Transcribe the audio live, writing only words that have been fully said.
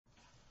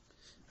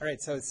All right,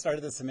 so it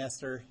started the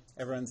semester.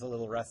 Everyone's a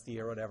little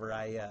rusty or whatever.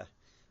 I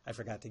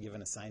forgot to give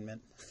an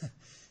assignment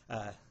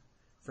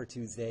for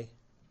Tuesday,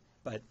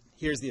 but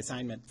here's the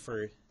assignment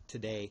for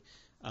today.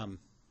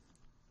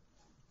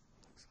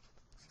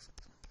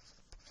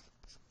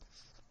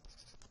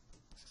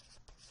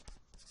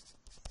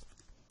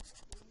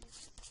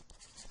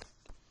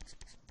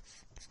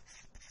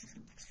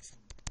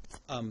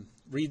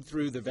 Read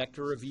through the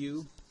vector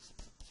review.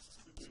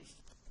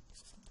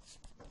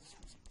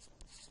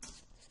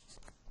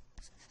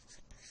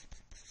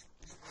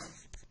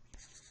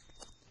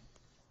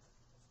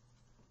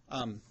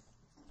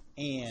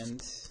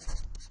 And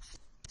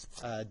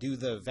do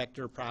the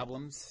vector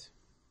problems.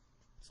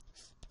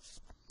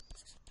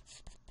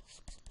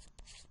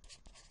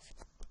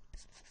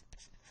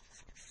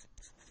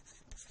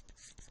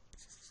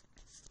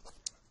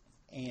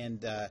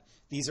 And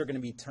these are going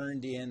to be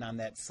turned in on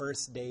that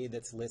first day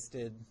that's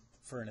listed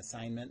for an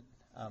assignment.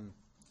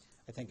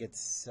 I think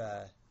it's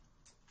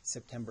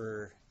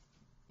September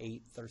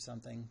 8th or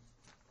something.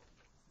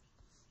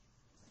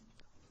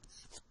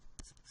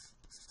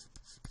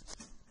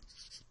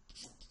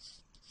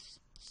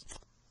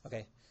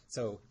 Okay,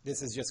 so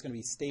this is just going to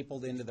be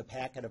stapled into the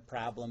packet of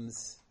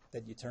problems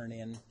that you turn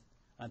in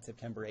on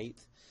September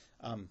 8th.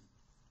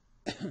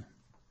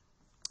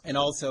 And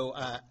also,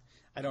 I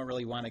don't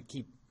really want to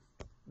keep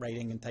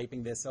writing and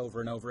typing this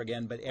over and over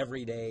again, but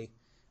every day,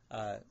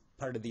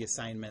 part of the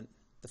assignment,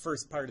 the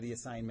first part of the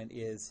assignment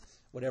is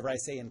whatever I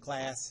say in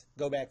class,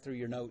 go back through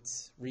your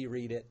notes,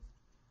 reread it.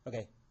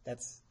 Okay,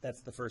 that's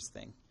the first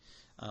thing.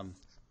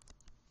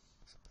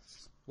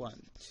 1,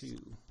 2.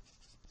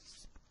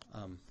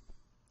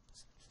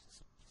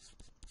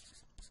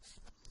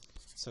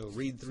 So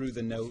read through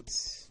the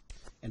notes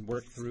and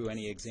work through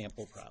any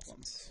example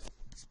problems.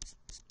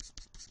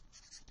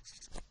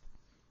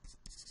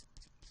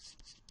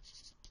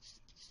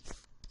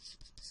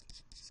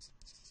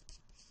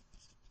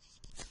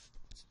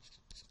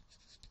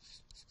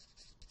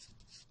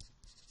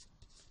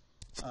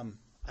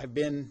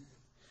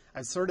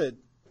 I've sort of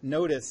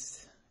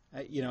noticed,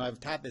 I've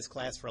taught this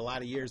class for a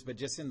lot of years, but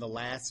just in the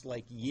last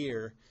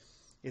year,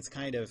 it's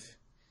kind of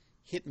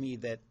hit me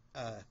that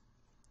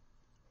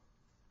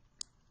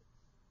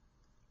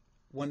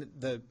one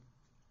of the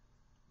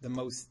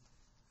most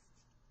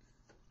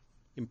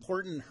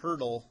important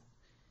hurdle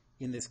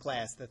in this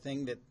class, the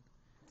thing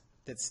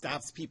that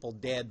stops people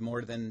dead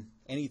more than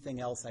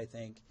anything else, I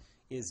think,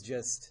 is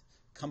just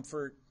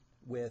comfort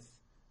with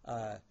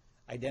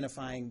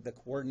identifying the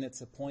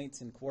coordinates of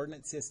points in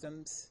coordinate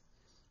systems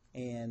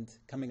and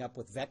coming up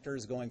with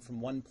vectors going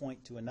from one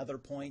point to another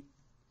point.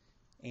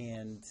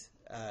 And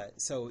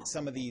so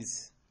some of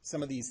these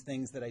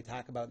things that I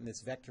talk about in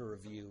this vector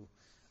review,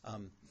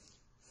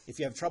 if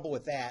you have trouble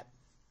with that,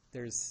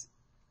 there's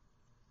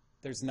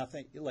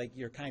nothing,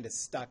 you're kind of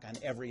stuck on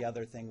every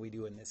other thing we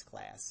do in this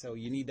class. So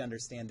you need to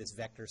understand this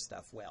vector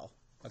stuff well.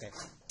 Okay.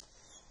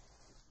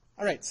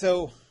 All right,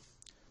 so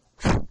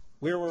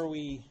where were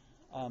we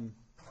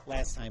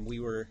last time?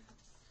 We're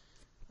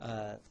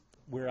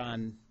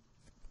on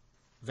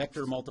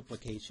vector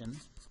multiplication.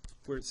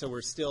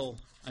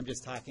 I'm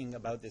just talking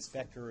about this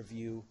vector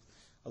review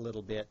a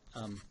little bit.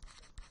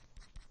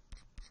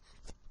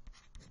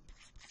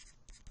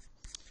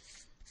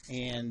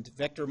 And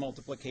vector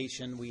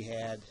multiplication, we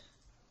had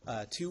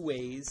two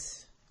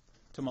ways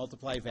to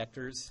multiply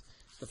vectors.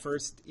 The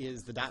first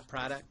is the dot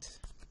product.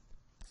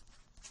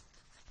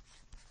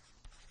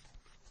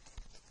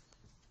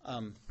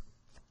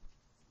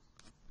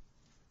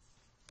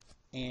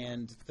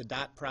 And the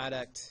dot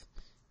product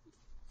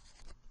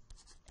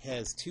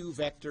has two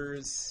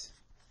vectors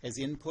as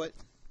input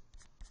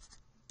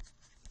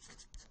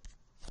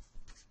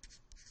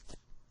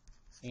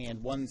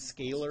and one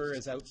scalar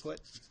as output.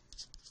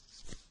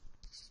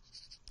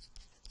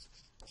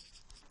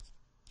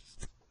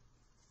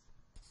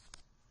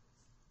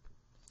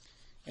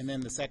 And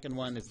then the second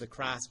one is the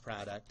cross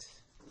product.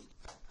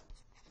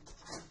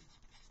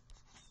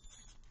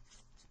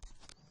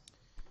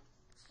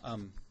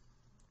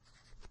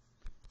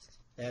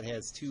 That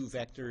has two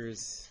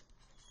vectors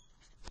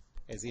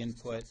as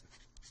input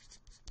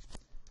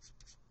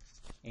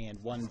and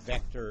one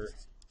vector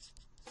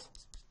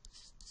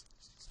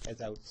as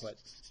output.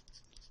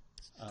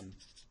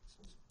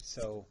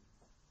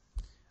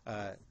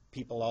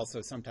 People also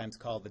sometimes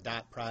call the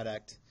dot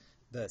product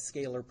the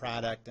scalar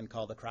product and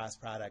call the cross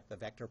product the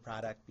vector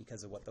product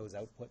because of what those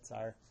outputs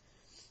are.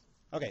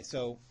 Okay,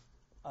 so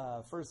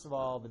first of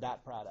all, the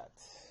dot product.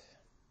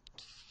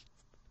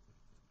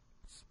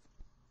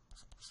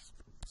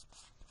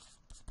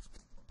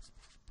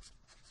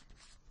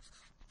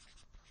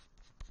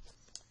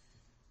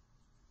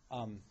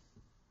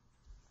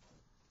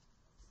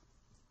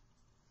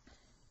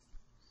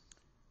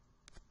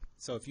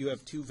 So if you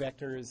have two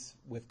vectors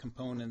with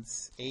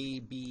components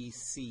A, B,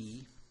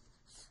 C,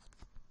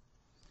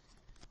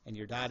 and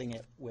you're dotting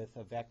it with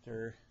a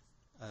vector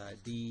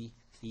D,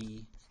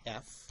 E,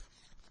 F,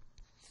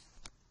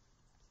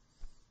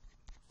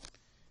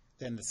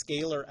 then the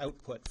scalar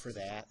output for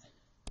that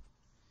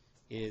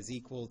is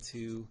equal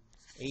to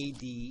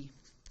AD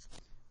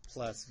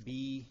plus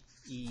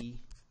BE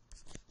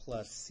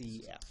plus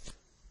CF.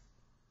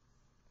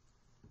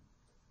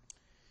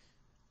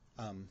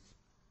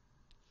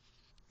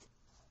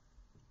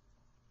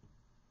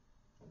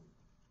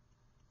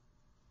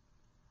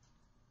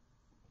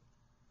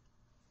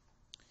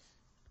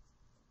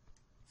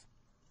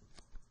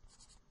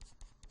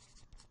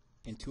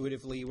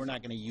 Intuitively, we're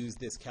not going to use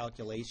this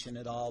calculation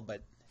at all,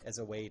 but as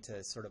a way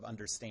to sort of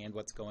understand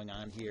what's going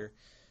on here.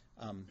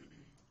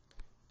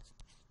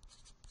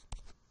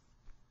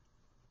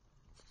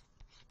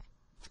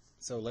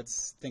 So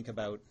let's think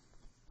about,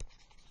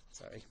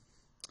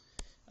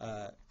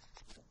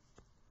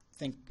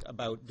 think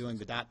about doing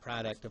the dot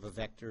product of a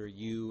vector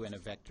u and a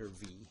vector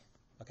v,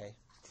 okay?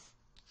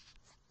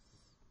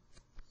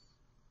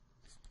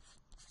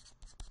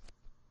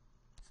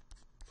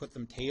 Put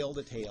them tail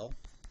to tail.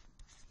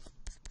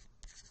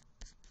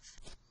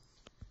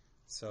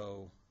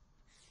 So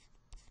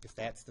if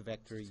that's the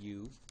vector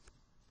u,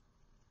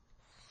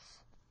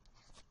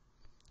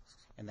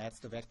 and that's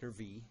the vector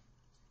v,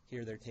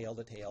 here they're tail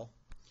to tail.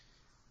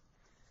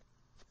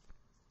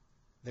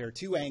 There are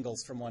two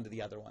angles from one to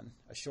the other one,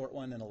 a short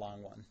one and a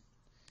long one.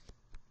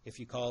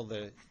 If you call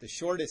the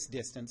shortest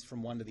distance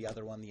from one to the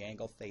other one the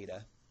angle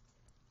theta,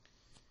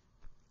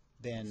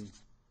 then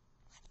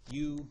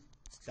u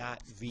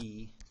dot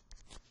v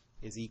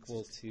is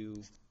equal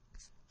to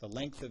the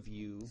length of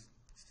u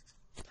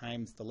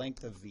times the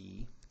length of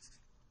v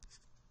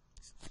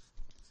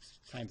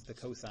times the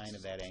cosine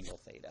of that angle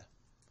theta.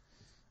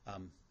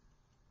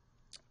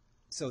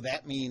 So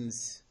that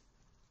means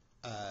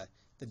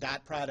the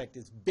dot product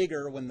is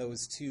bigger when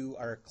those two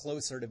are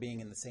closer to being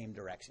in the same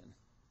direction.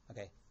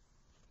 Okay.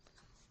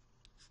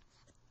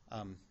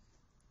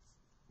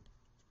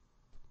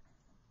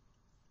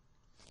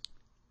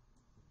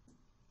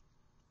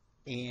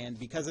 And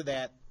because of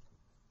that,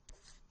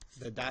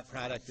 the dot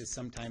product is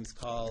sometimes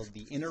called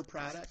the inner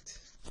product.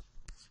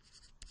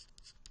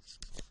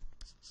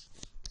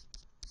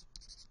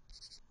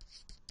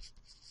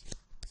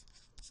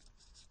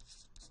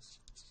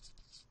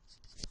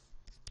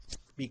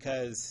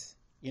 Because,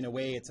 in a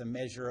way, it's a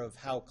measure of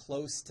how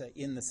close to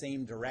in the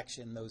same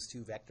direction those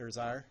two vectors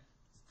are.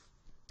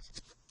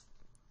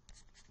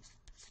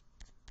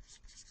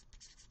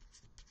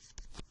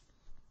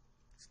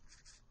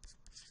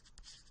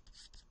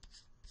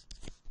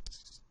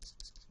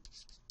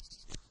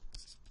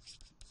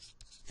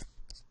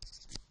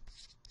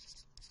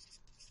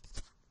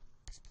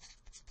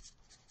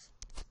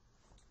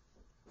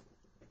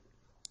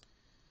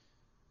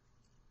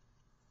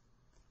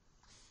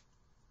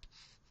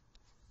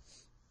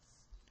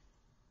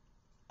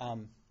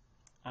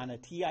 On a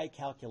TI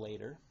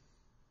calculator,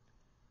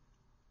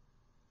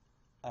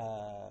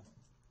 a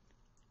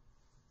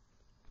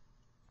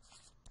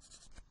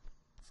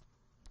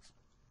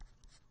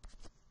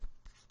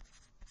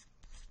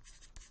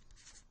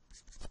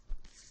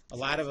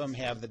lot of them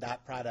have the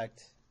dot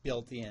product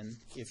built in.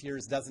 If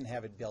yours doesn't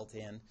have it built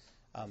in,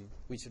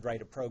 we should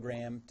write a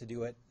program to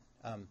do it.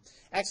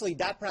 Actually,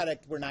 dot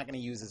product we're not going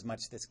to use as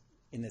much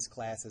in this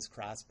class as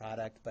cross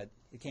product, but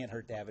it can't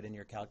hurt to have it in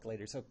your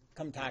calculator. So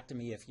come talk to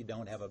me if you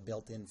don't have a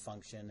built-in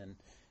function, and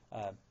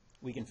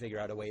we can figure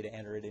out a way to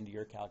enter it into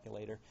your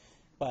calculator.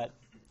 But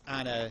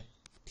on a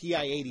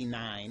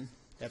TI-89,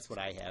 that's what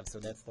I have, so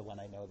that's the one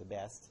I know the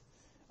best.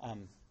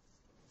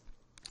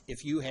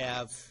 If you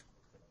have,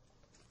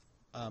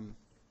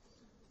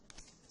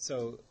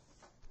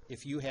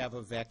 if you have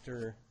a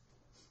vector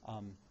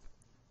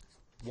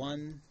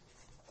 1,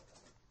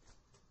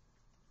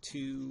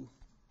 2,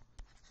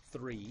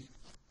 3,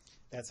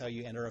 that's how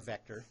you enter a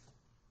vector.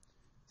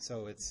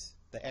 So it's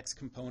the x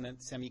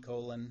component,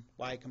 semicolon,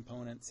 y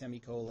component,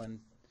 semicolon,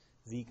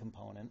 z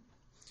component.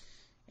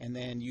 And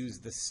then use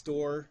the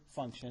store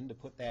function to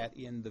put that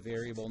in the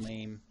variable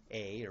name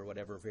a, or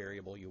whatever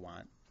variable you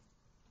want.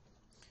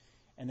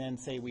 And then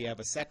say we have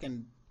a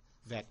second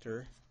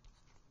vector,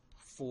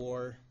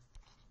 4,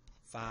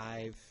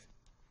 5,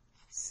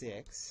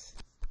 6.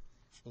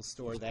 We'll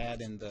store that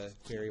in the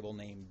variable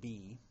name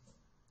b.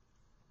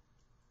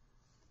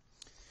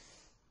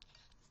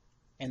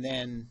 And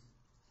then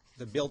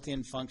the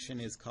built-in function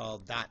is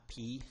called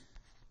 .p.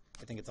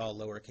 I think it's all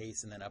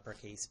lowercase and then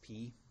uppercase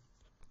p.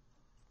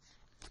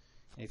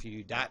 And if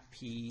you do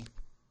 .p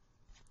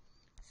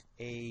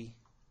a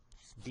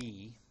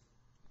d,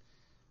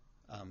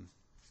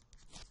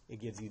 it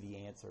gives you the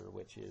answer,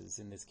 which is,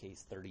 in this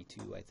case,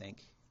 32, I think.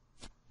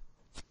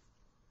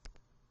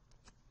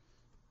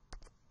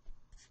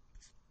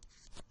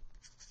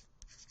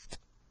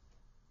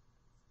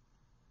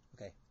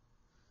 Okay.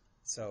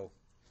 So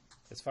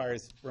as far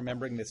as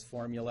remembering this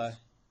formula,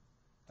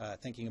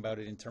 thinking about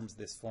it in terms of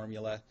this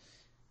formula,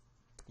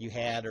 you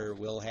had or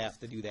will have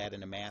to do that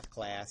in a math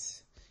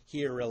class.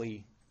 Here,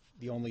 really,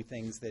 the only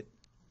things that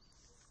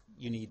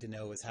you need to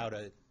know is how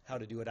to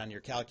do it on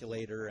your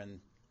calculator and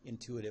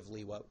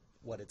intuitively what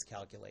it's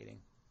calculating.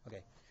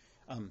 Okay.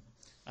 On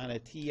a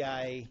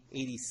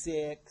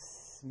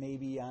TI-86,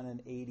 maybe on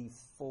an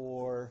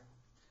 84,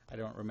 I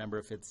don't remember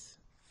if it's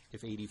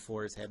if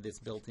 84s had this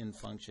built-in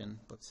function.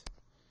 Whoops.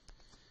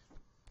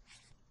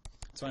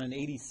 So on an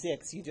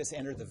 86, you just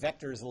enter the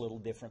vectors a little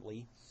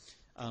differently.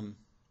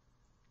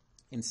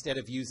 Instead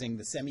of using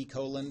the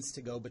semicolons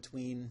to go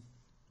between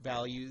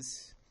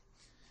values,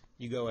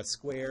 you go a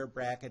square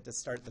bracket to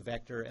start the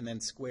vector, and then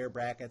square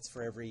brackets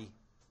for every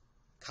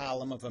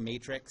column of a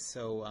matrix.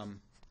 So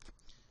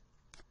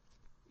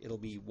it'll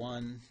be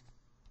 1,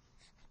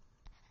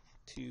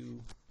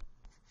 2,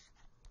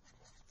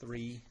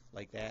 3,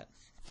 like that.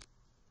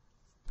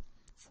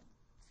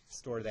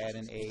 Store that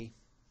in A.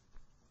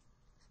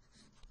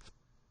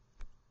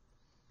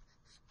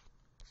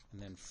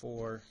 And then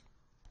 4,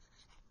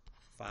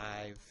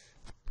 5,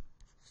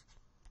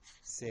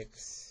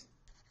 6,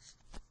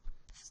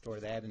 store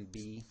that in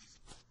B.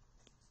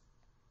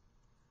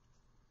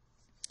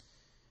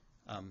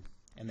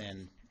 And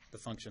then the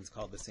function's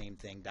called the same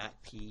thing, dot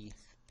P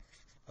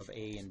of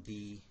A and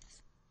B.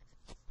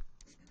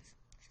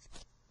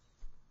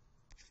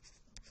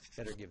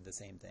 Better give the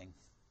same thing.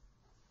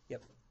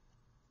 Yep.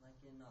 Like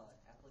in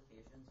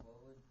applications,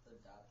 what would the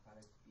dot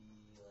product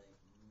be like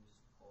used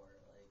for?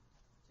 Like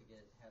to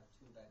have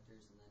two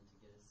vectors and then to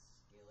get a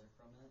scalar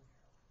from it?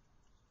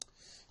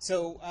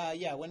 So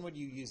yeah, when would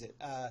you use it?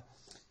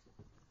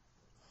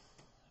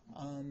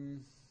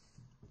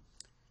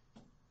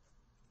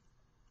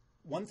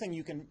 One thing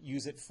you can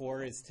use it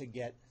for is to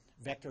get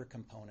vector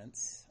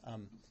components.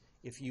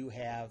 If you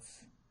have,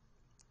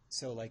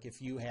 so like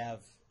if you're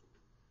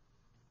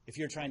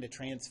trying to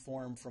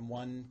transform from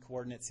one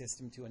coordinate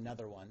system to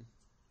another one,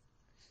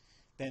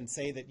 then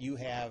say that you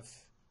have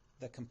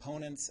the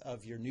components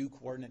of your new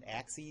coordinate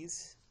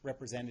axes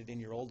represented in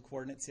your old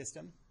coordinate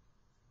system.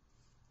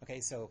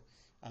 Okay, so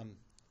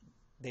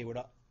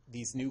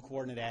these new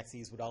coordinate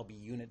axes would all be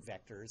unit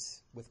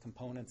vectors with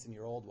components in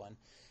your old one.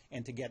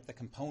 And to get the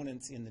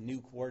components in the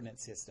new coordinate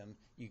system,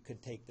 you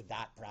could take the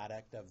dot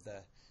product of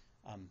the,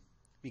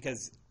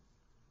 because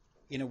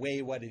in a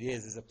way what it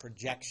is a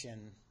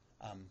projection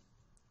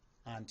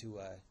onto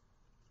a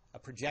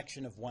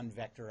projection of one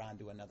vector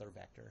onto another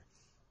vector.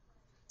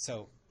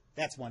 So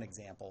that's one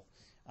example.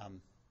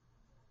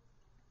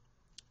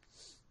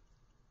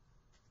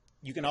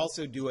 You can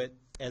also do it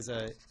as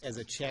a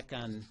check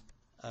on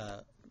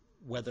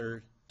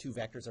whether two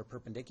vectors are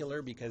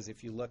perpendicular, because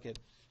if you look at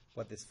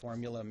what this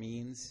formula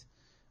means,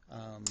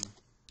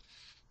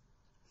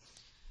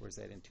 where's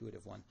that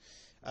intuitive one?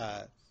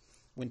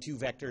 When two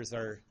vectors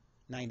are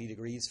 90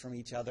 degrees from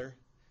each other,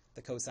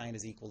 the cosine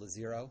is equal to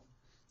 0.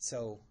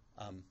 So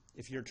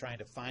if you're trying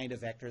to find a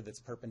vector that's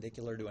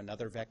perpendicular to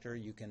another vector,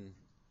 you can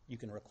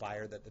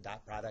require that the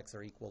dot products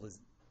are equal to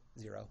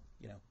 0,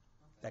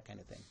 that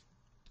kind of thing.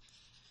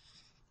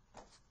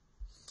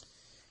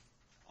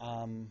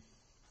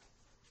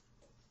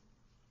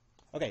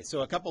 Okay,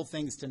 so a couple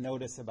things to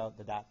notice about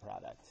the dot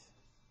product.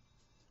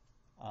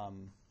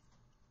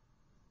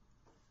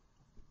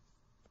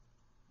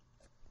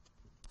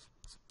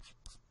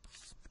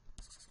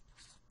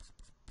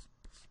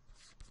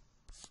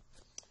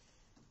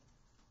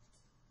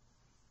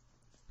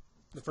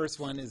 The first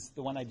one is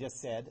the one I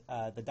just said.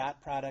 The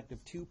dot product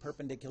of two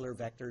perpendicular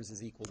vectors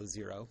is equal to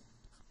 0.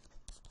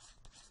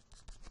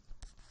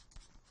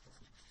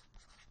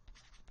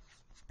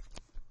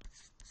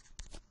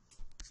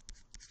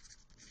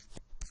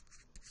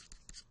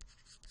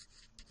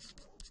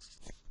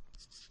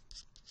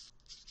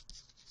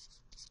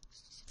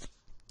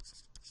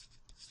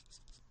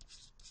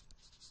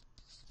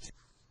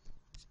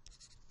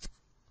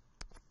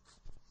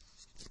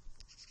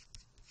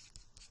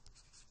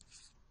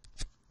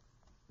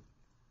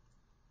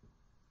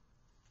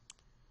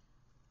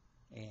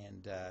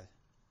 And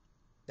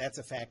that's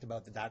a fact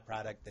about the dot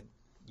product that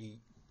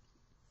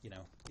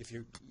if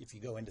you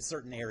go into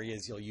certain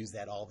areas, you'll use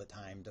that all the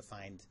time to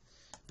find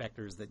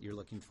vectors that you're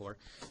looking for.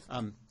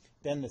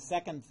 Then the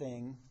second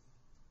thing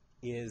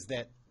is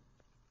that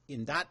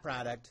in dot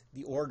product,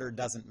 the order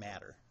doesn't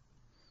matter.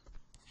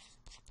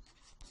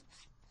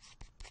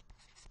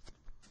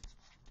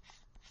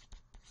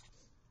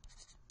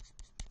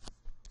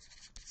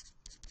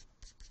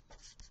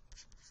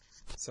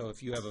 So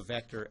if you have a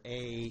vector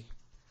A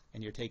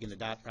and you're taking the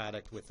dot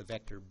product with the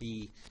vector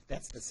B,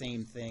 that's the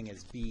same thing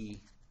as B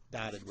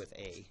dotted with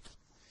A.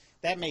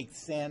 That makes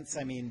sense.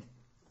 I mean,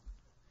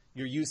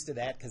 you're used to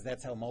that because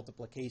that's how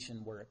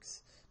multiplication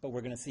works. But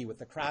we're going to see with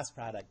the cross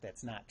product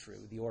that's not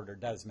true. The order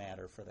does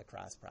matter for the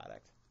cross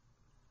product.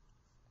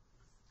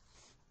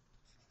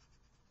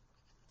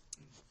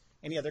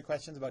 Any other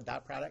questions about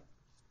dot product?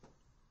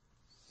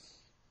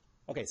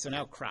 Okay, so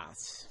now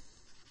cross.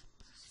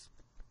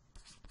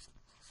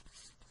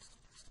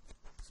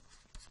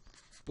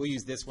 We'll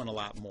use this one a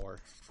lot more.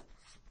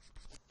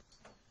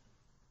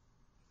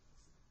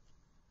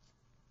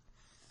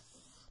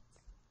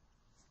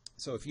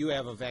 So if you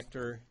have a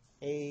vector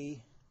A,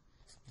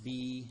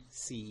 B,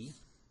 C,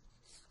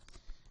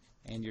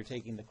 and you're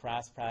taking the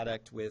cross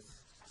product with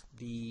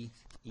D,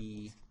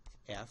 E,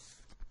 F,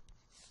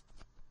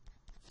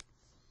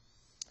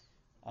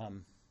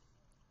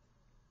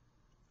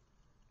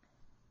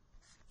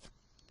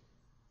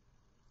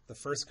 the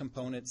first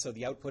component, so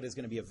the output is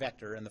going to be a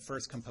vector, and the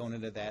first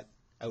component of that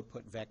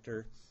output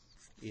vector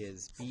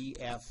is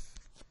BF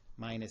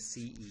minus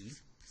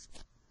CE.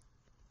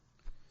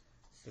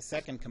 The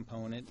second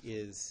component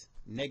is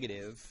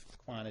negative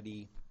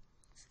quantity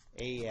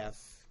AF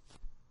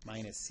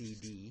minus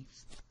CD.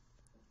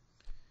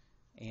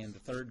 And the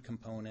third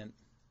component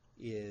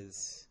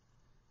is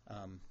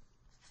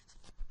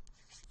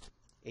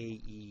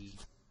AE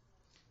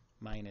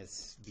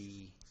minus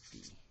BB.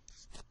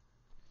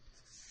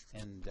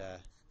 And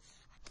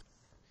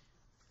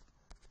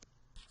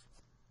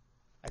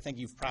I think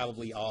you've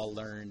probably all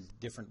learned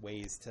different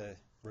ways to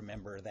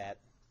remember that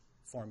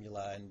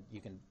formula, and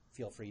you can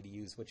feel free to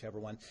use whichever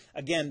one.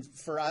 Again,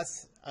 for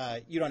us,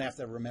 you don't have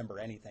to remember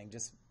anything.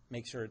 Just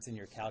make sure it's in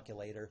your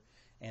calculator,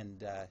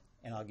 and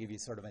I'll give you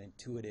sort of an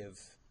intuitive,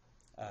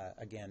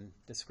 again,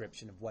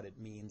 description of what it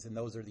means, and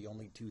those are the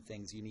only two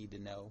things you need to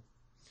know.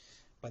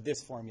 But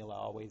this formula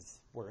always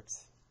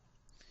works.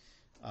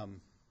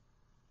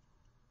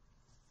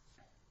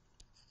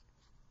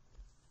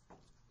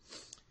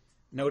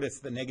 Notice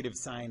the negative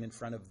sign in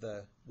front of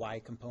the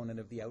y component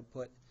of the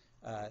output.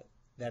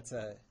 That's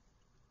a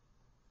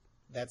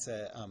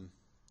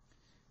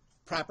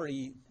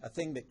property, a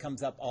thing that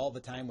comes up all the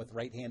time with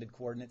right-handed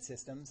coordinate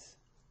systems,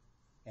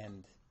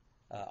 and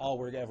all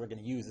we're ever going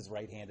to use is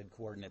right-handed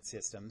coordinate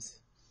systems.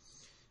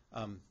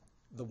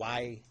 The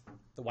y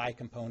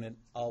component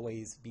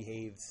always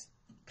behaves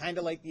kind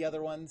of like the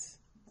other ones,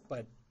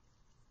 but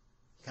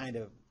kind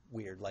of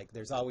weird. Like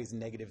there's always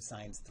negative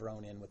signs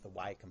thrown in with the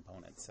y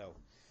component, so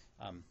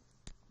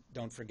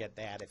don't forget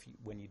that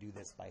when you do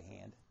this by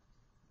hand.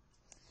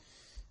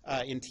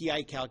 In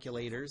TI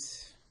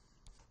calculators,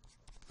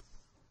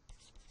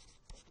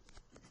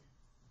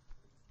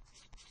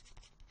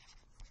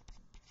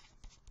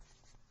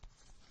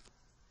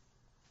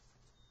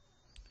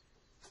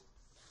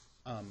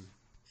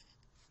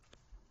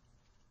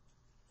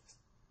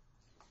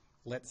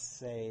 let's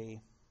say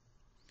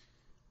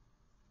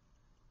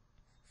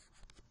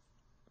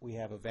we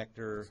have a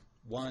vector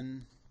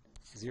 1,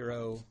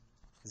 0,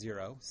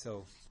 0.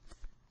 So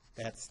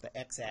that's the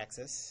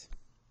x-axis,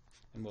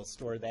 and we'll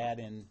store that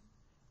in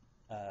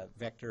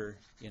vector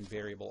in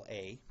variable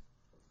a.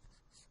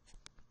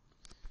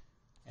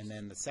 And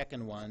then the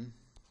second one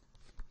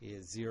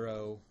is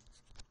 0,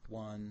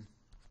 1,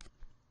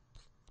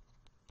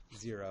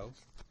 0.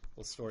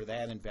 We'll store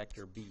that in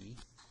vector b.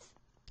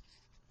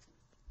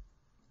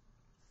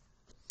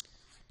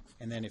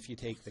 And then if you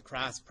take the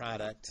cross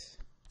product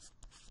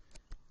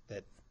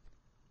that,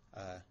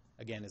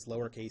 again, is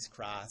lowercase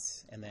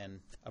cross and then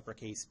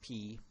uppercase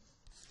p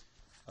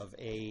of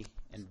a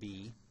and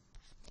b,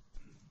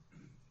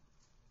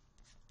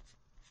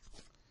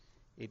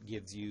 it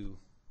gives you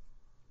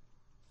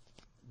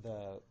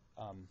the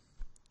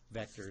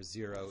vector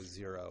 0,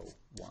 0,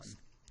 1.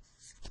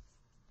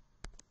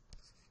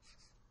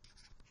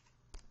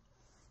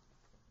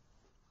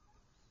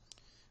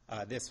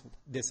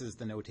 This is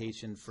the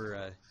notation for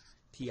a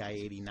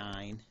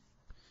TI-89.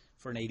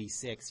 For an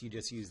 86, you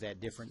just use that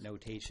different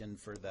notation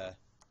for the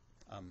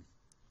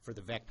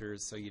vectors.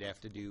 So you'd have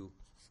to do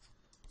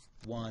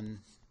 1,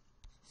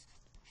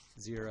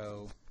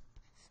 0,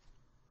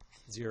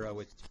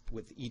 0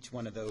 with each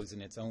one of those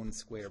in its own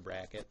square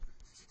bracket.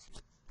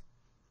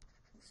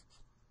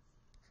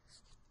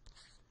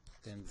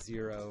 Then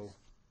 0,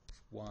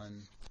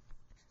 1,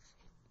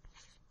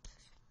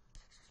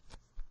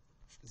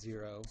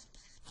 0.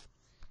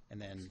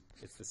 And then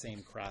it's the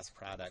same cross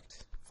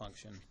product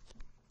function.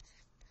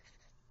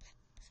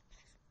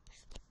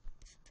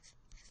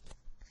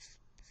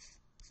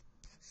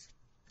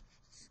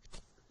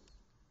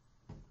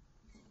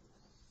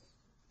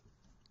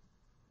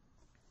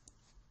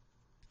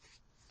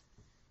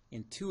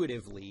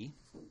 Intuitively,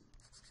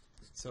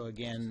 so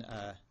again,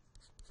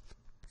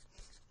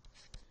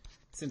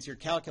 since your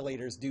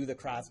calculators do the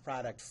cross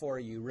product for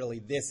you, really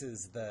this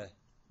is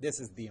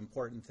the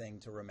important thing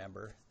to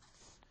remember.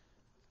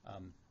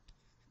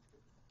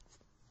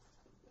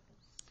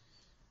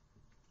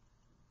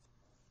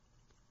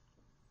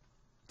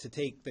 To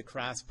take the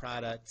cross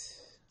product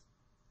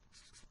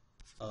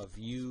of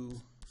u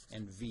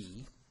and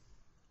v,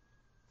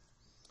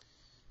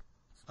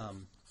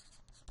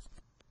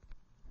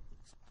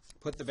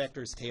 put the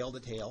vectors tail to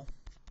tail.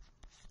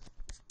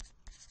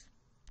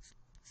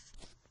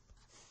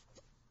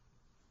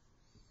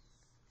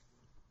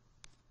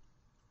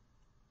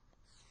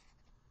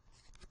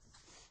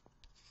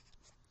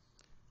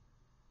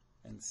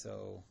 And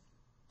so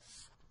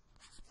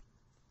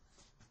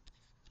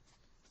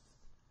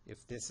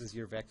if this is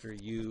your vector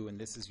u and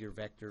this is your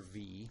vector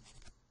v,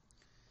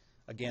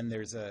 again,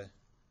 there's a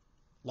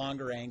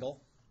longer angle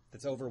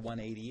that's over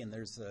 180, and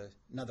there's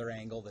another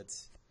angle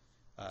that's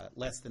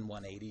less than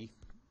 180,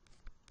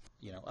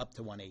 up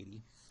to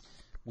 180.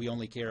 We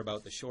only care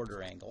about the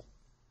shorter angle.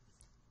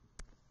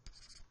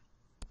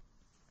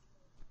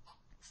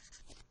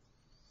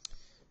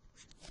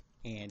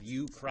 And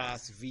u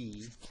cross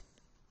v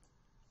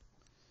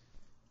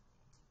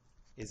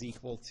is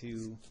equal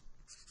to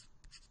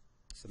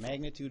the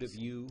magnitude of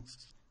u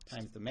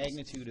times the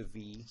magnitude of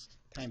v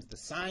times the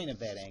sine of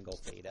that angle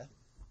theta.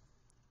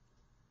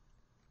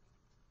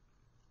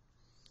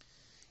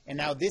 And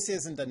now this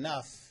isn't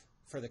enough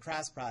for the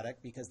cross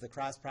product because the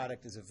cross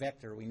product is a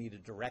vector. We need a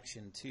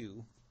direction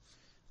too.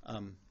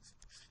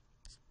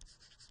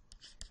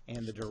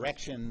 And the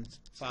direction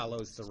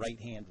follows the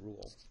right-hand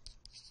rule.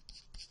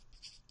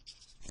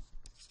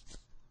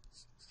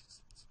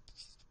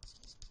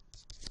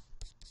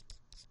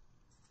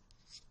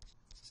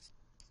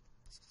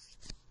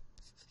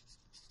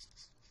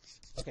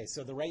 Okay,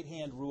 so the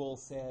right-hand rule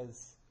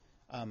says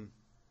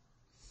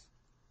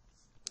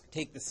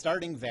take the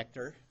starting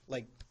vector,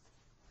 like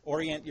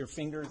orient your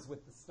fingers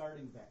with the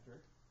starting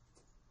vector.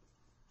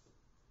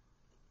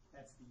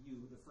 That's the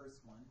u, the first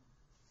one.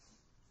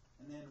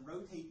 And then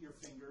rotate your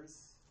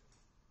fingers.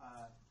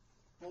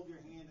 Hold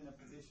your hand in a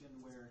position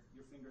where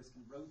your fingers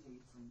can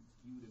rotate from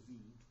u to v.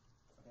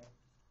 Okay?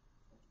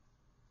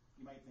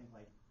 You might think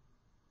like,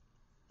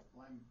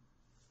 well, I'm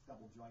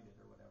double jointed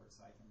or whatever,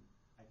 so I can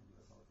do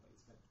it both ways.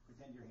 But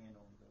pretend your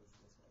hand only goes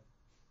this way.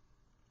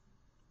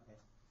 Okay?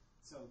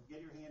 So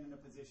get your hand in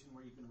a position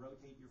where you can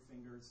rotate your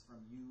fingers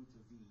from u to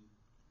v.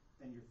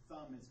 Then your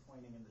thumb is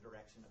pointing in the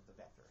direction of the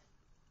vector.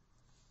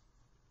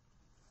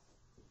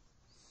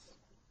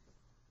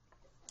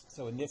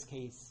 So in this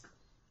case,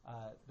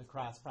 the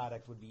cross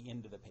product would be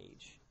into the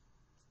page.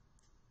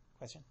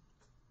 Question?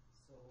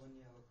 So when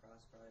you have a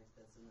cross product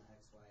that's in the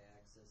xy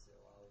axis, it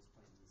will always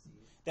point to z?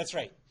 That's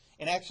right.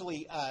 And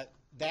actually,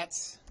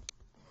 that's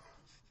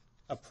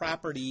a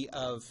property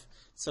of,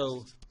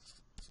 so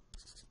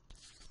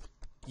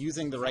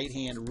using the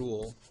right-hand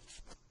rule,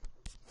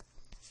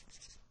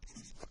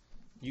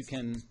 you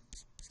can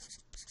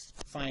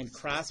find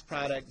cross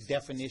product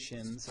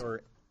definitions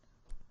or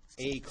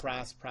a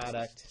cross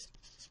product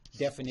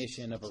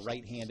definition of a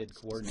right-handed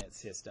coordinate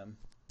system.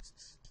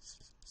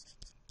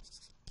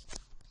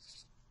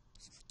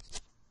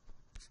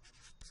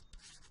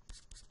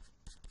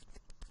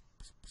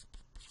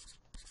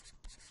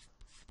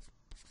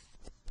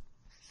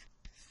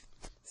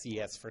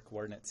 CS for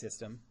coordinate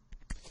system.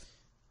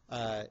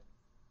 A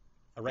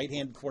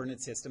right-hand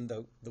coordinate system,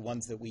 the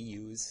ones that we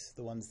use,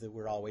 the ones that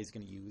we're always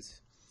going to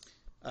use,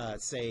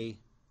 say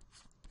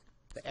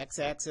the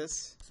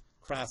x-axis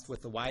crossed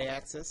with the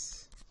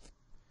y-axis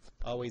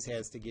always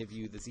has to give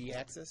you the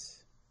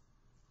z-axis.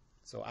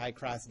 So I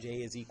cross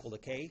j is equal to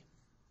k.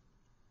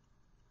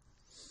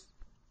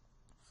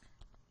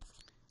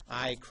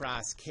 I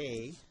cross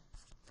k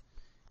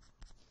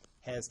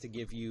has to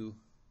give you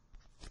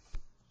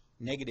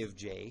negative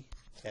j.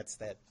 That's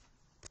that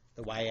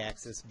the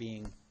y-axis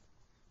being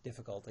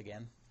difficult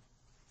again.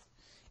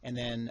 And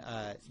then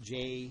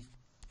j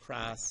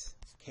cross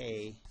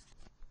k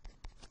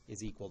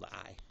is equal to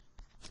I.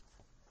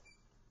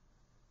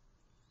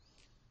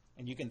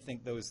 And you can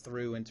think those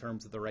through in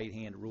terms of the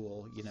right-hand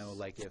rule, you know,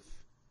 like if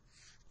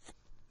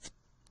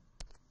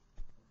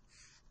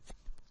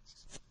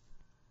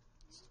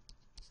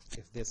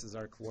this is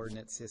our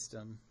coordinate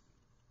system,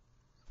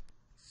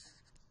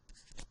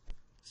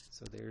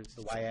 so there's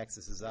the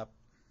y-axis is up,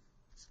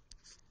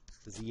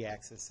 the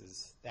z-axis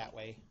is that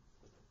way.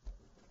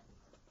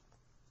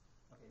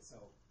 Okay, so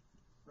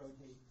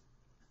rotate,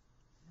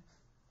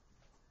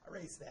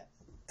 erase that.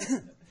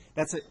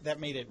 That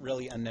made it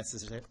really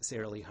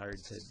unnecessarily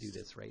hard to do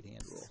this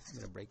right-hand rule. I'm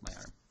going to break my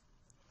arm.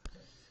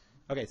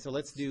 Okay, so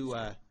let's do,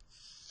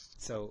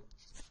 so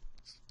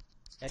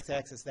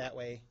x-axis that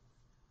way,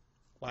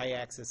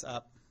 y-axis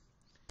up,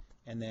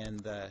 and then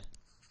the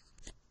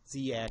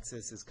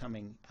z-axis is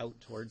coming out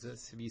towards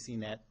us. Have you seen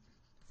that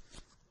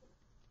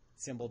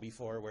symbol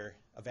before where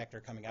a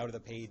vector coming out of the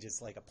page is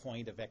like a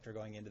point, a vector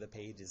going into the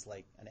page is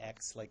like an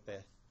x, like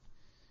the...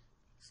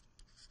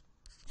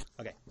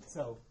 Okay,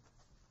 so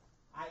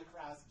I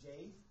cross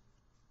j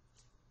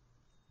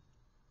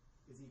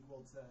is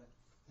equal to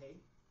k.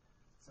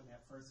 So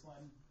that first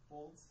one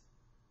holds.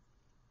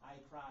 I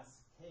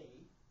cross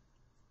k,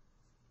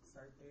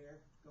 start there,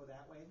 go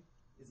that way,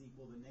 is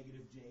equal to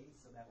negative j,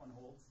 so that one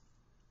holds.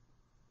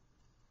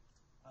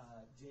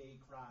 J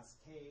cross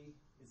k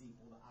is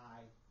equal to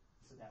I,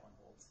 so that one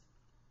holds.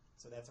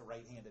 So that's a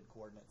right-handed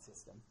coordinate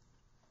system.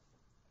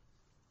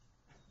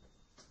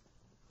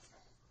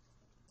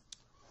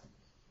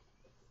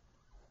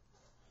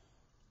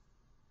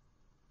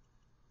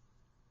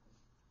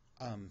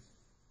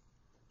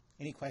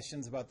 Any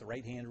questions about the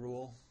right-hand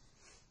rule?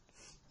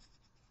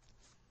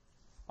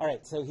 All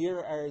right, so here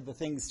are the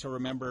things to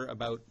remember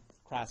about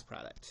cross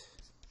product.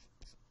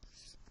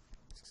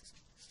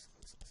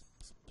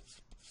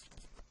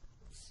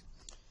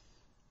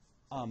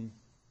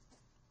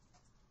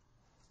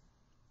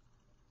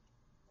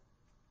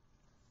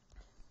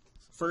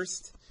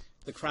 First,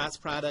 the cross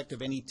product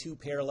of any two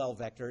parallel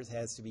vectors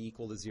has to be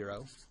equal to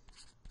 0.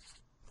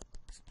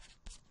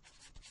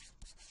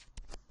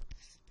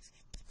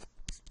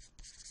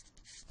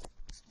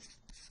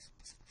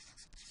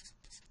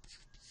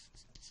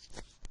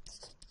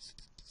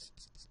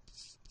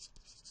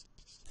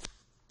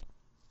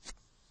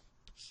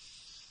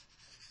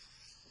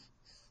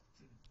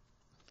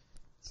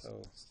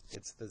 So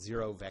it's the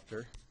 0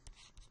 vector.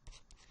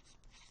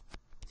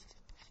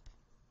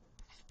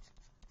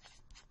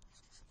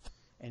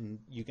 And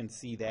you can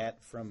see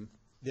that from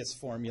this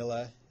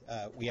formula.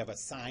 We have a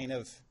sine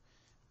of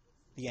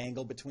the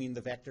angle between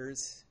the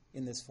vectors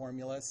in this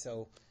formula.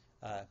 So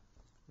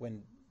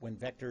when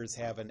vectors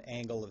have an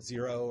angle of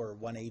 0 or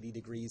 180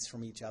 degrees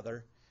from each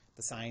other,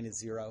 the sine is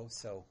 0.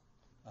 So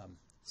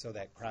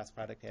that cross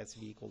product has to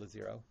be equal to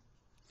 0.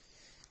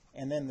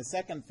 And then the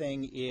second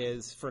thing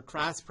is, for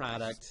cross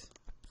product,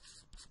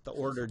 the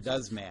order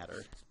does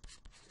matter.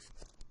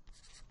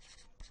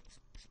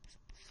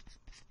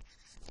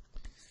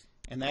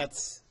 And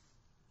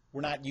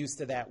we're not used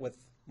to that with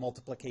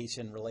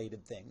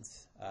multiplication-related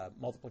things.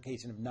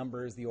 Multiplication of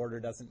numbers, the order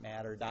doesn't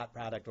matter. Dot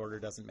product, order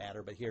doesn't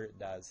matter, but here it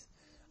does.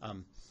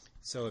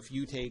 So if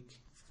you take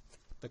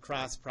the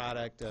cross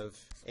product of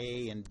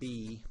A and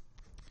B,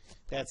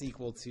 that's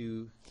equal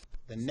to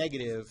the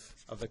negative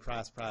of the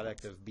cross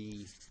product of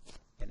B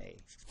and A.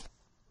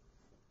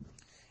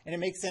 And it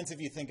makes sense if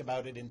you think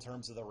about it in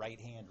terms of the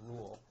right-hand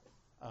rule.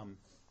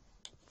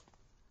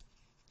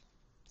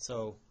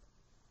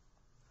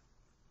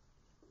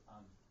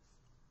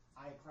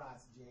 I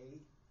cross J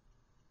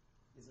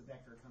is a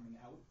vector coming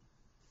out.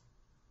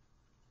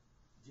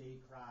 J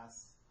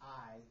cross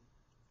I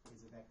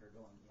is a vector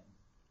going in.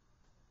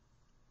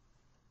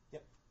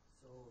 Yep.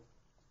 So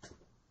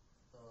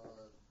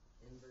the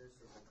inverse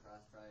of the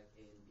cross product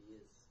A and B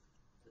is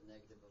the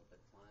negative of the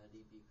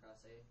quantity B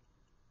cross A,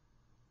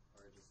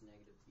 or just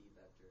negative B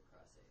vector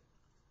cross A?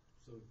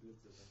 So it's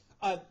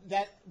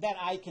that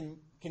I can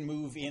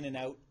move in and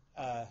out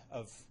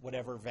of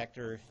whatever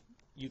vector.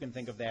 You can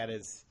think of that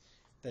as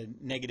the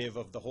negative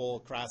of the whole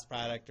cross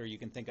product, or you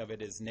can think of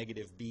it as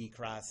negative B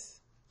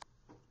cross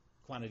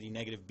quantity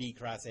negative B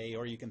cross A,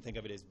 or you can think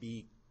of it as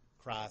B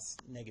cross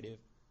negative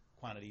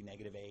quantity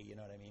negative A. You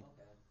know what I mean?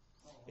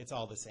 Okay. It's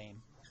all the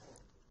same.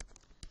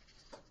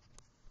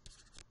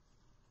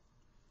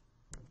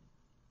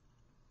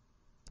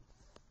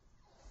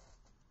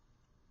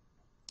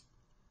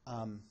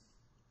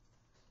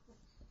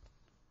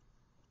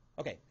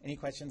 Okay, any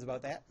questions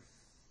about that?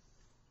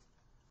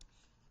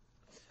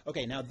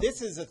 Okay, now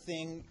this is a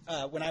thing,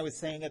 when I was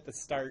saying at the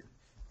start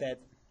that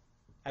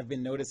I've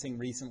been noticing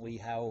recently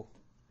how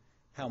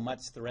much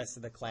the rest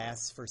of the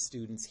class for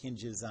students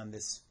hinges on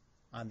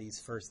these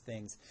first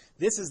things.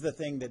 This is the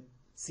thing that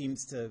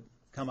seems to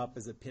come up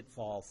as a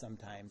pitfall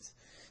sometimes.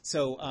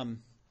 So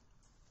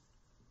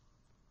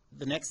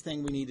the next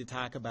thing we need to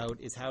talk about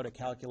is how to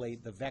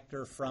calculate the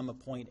vector from a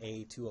point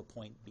A to a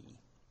point B.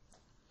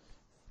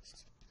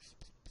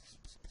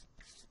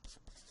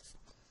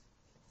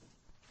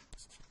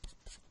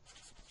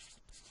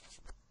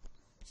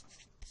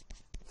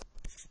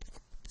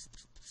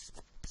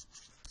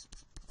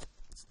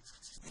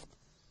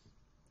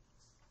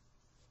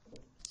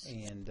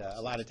 And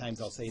a lot of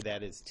times I'll say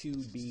that is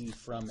 2b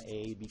from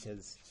A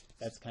because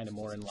that's kind of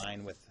more in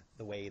line with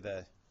the way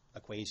the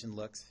equation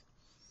looks.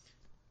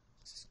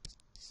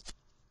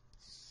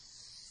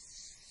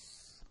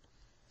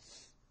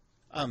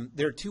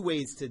 There are two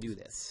ways to do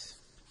this.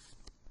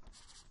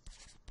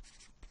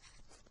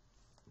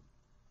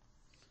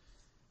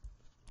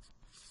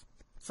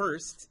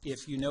 First,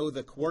 if you know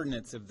the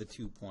coordinates of the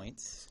 2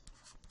 points,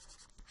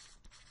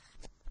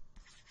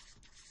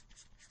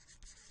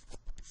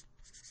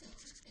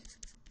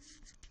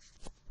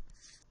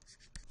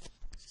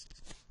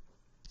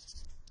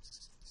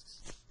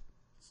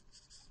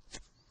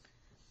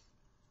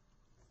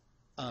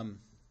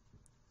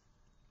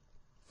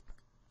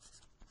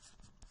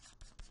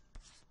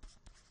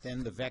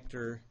 then the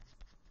vector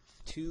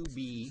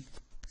 2b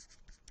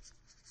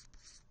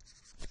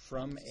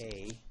from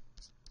A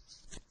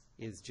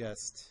is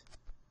just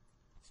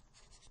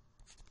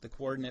the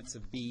coordinates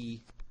of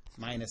B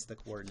minus the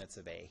coordinates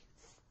of A.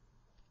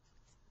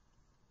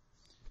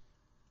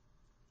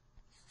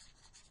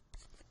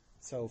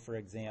 So, for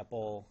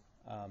example,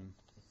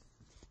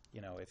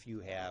 if you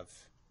have,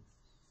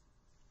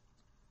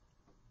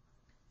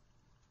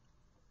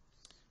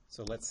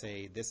 so let's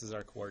say this is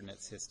our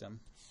coordinate system.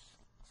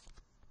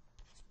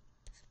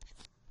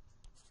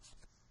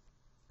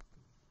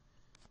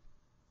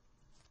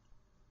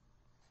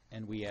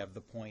 And we have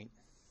the point,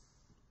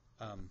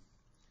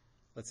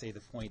 let's say the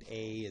point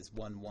A is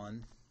 1,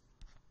 1.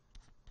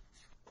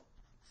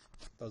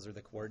 Those are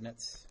the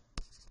coordinates.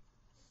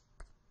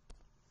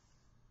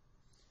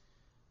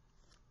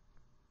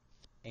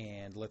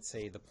 And let's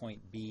say the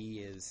point B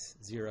is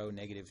 0,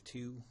 negative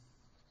 2.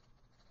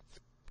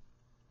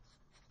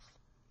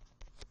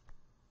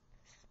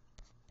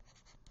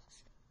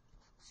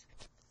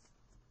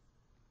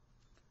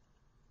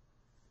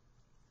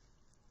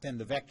 Then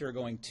the vector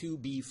going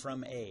 2b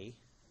from A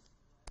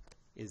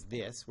is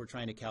this. We're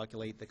trying to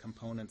calculate the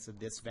components of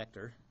this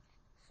vector.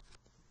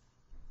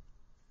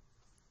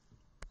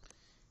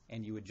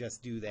 And you would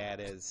just do that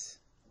as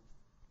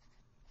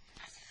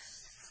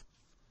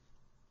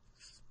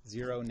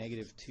 0,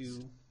 negative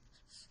 2,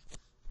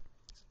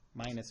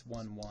 minus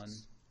 1, 1.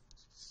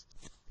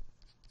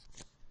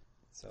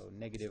 So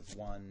negative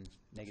 1,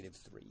 negative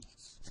 3.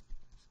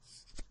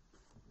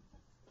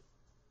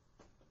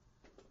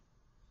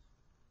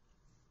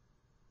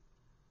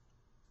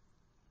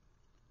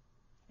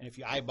 And if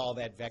you eyeball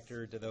that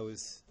vector, do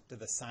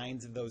the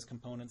signs of those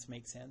components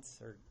make sense?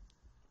 Or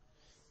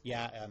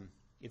yeah,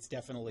 it's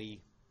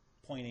definitely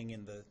pointing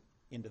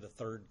into the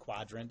third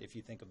quadrant if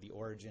you think of the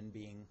origin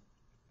being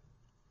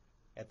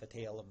at the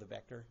tail of the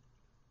vector.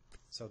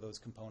 So those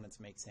components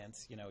make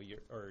sense.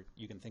 Or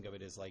you can think of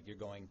it as like you're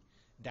going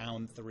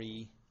down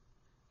 3,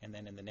 and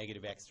then in the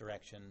negative x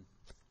direction,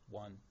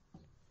 1.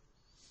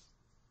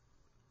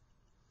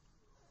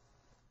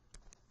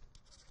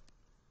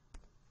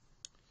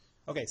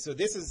 Okay, so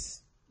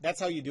that's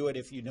how you do it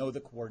if you know the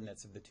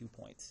coordinates of the 2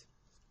 points.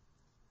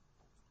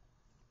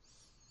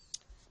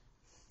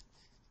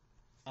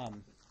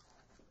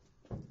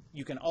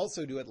 You can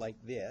also do it like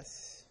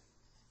this.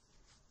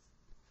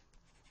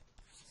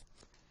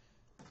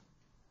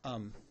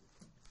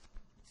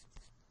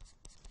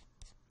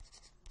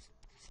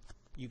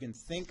 You can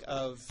think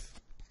of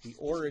the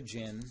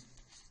origin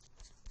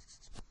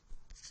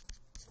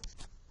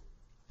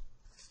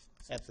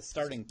at the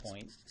starting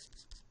point.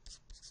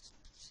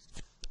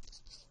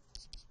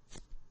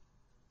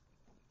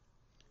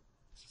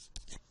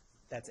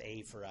 That's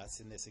A for us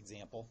in this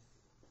example.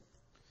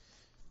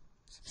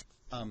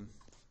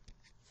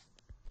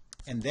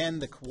 And then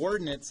the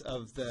coordinates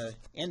of the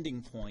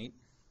ending point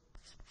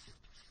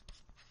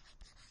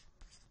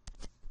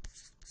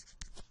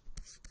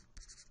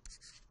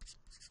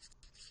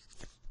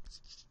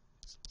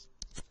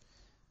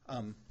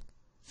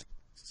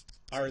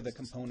are the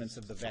components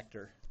of the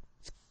vector.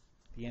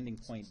 The ending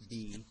point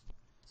B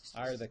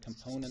are the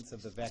components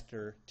of the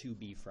vector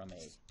 2b from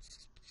A.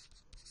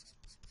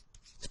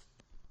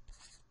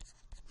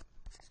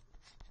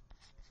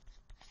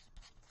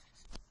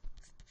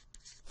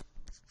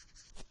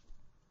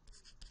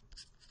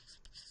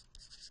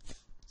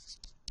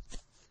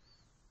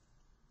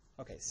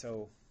 Okay,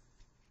 so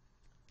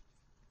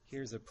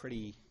here's a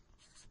pretty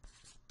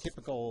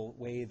typical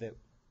way that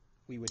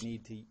we would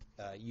need to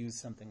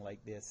use something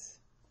like this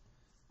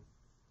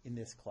in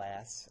this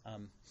class.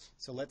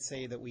 So let's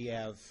say that we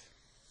have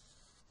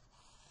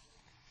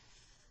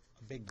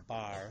a big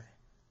bar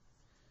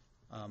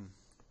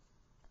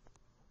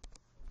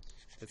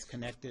that's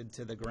connected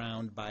to the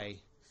ground by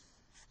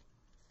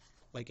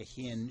like a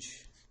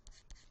hinge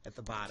at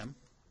the bottom,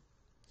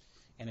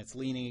 and it's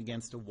leaning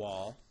against a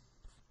wall.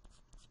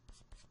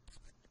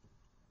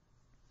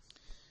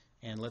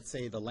 And let's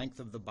say the length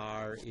of the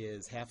bar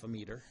is 0.5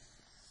 meter.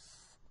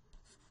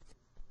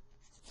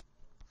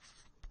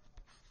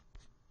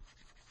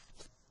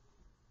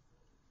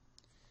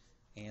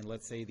 And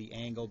let's say the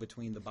angle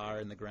between the bar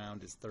and the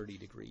ground is 30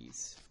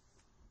 degrees.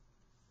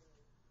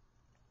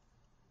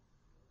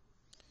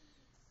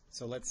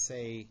 So let's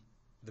say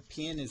the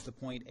pin is the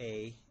point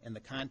A, and the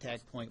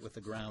contact point with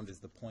the ground is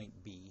the point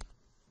B.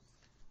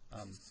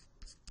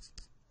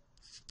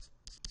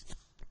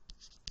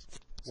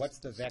 What's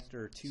the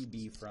vector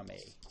 2b from A?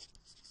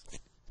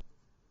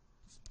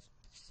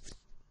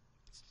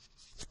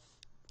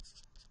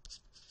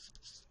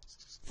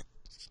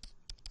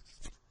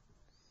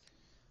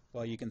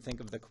 Well, you can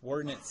think of the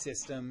coordinate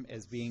system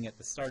as being at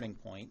the starting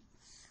point.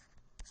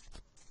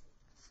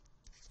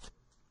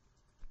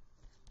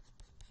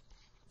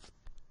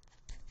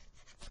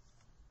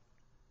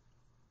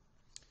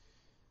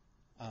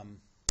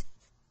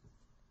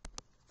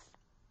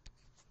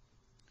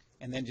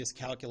 And then just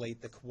calculate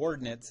the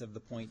coordinates of the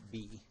point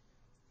B.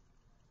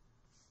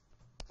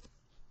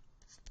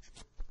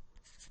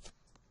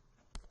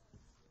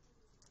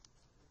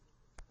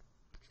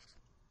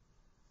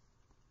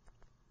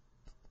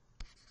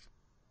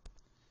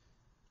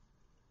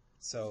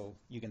 So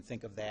you can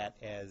think of that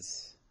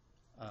as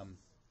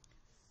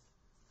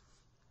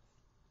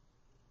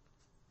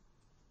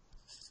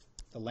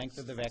the length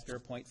of the vector,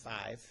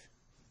 0.5,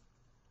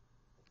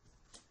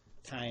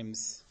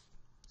 times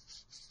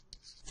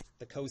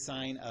the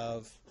cosine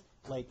of,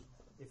 like,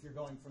 if you're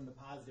going from the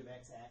positive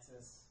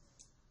x-axis,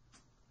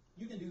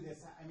 you can do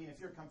this. I mean, if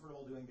you're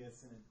comfortable doing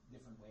this in a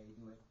different way,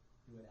 do it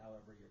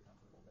however you're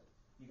comfortable. But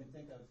you can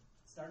think of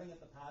starting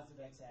at the positive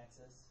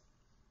x-axis,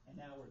 and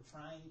now we're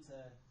trying to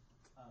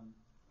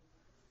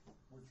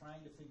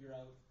figure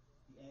out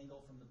the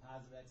angle from the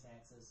positive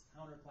x-axis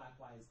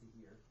counterclockwise to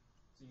here.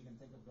 So you can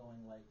think of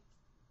going like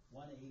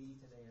 180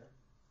 to there,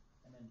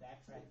 and then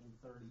backtracking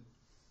 30,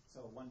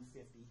 so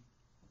 150.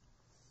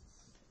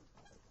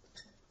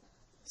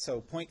 So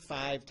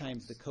 0.5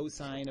 times the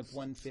cosine of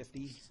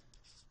 150,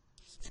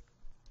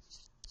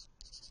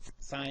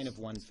 sine of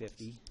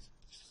 150.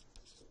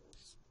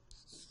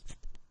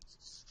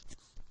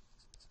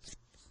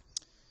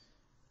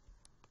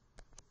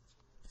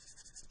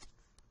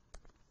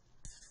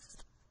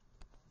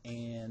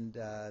 And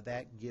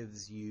that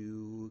gives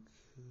you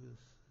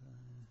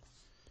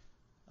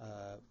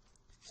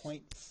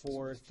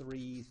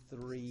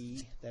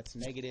 0.433, that's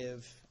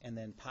negative, and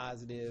then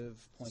positive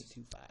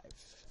 0.25.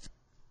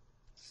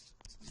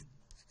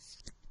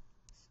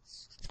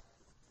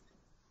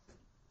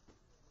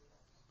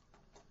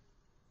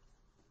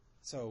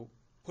 So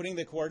putting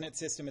the coordinate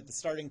system at the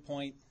starting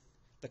point,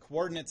 the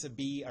coordinates of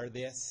B are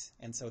this,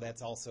 and so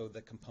that's also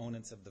the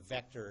components of the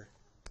vector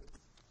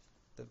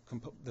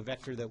the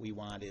vector that we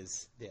want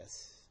is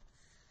this.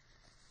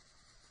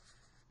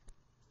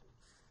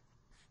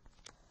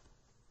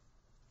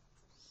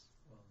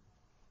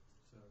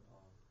 Sir,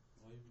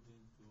 why we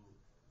didn't do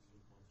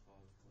 0.5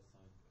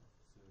 cosine of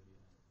 30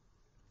 and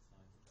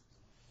sine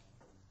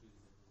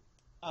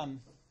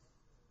of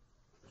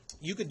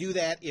You could do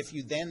that if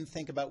you then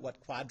think about what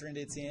quadrant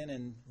it's in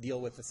and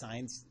deal with the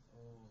signs,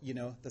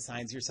 the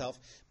signs yourself.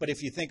 But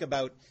if you think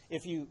about,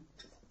 you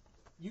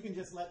can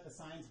just let the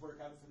signs work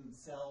out for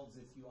themselves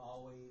if you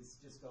always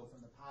just go from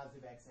the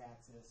positive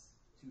x-axis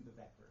to the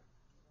vector.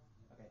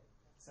 Okay,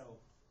 so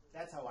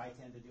that's how I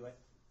tend to do it.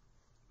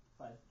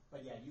 But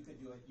yeah, you could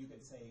do it. You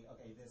could say,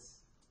 okay,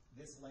 this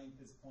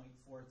length is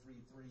 0.433,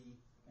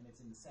 and it's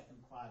in the second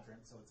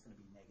quadrant, so it's going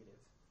to be negative.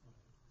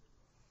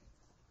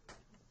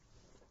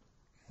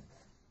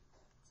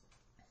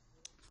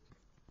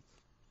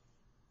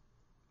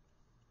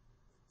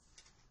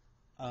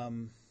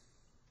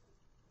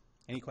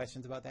 Any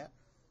questions about that?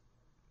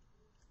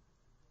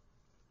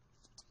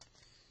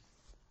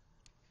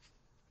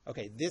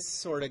 Okay, this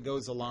sort of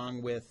goes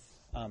along with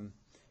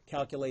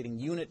calculating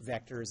unit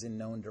vectors in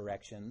known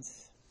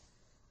directions.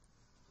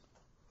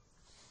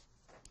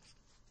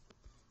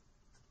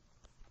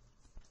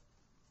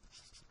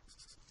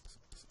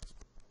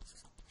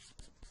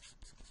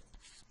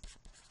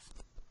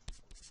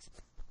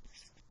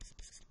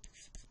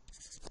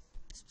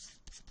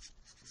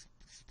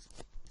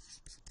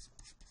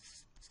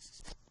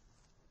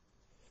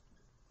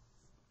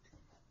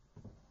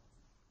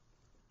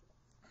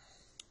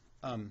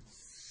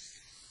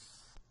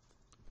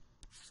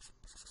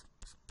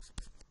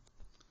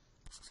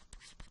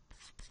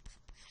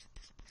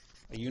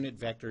 A unit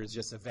vector is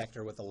just a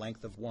vector with a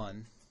length of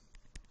 1.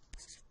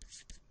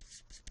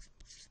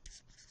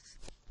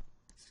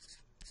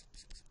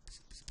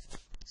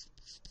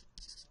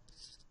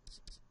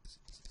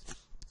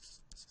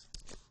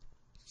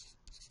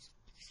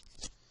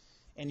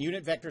 And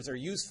unit vectors are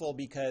useful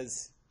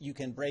because you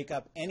can break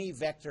up any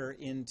vector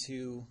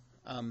into,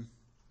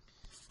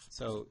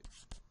 so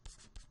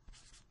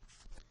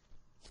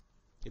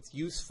it's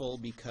useful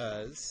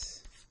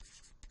because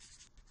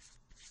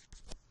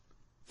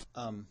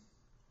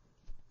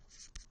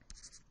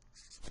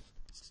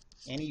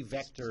any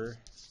vector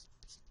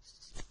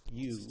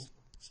u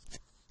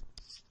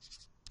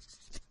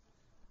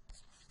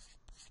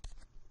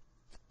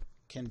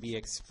can be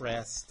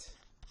expressed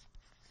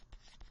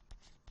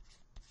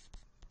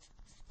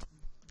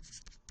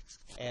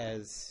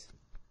as,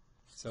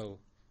 so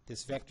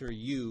this vector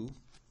u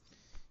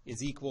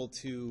is equal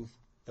to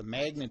the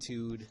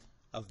magnitude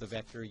of the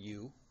vector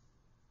u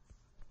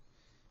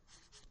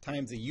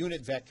times a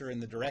unit vector in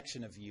the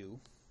direction of u.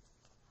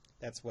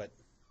 That's what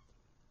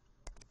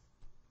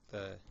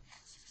the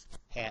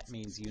hat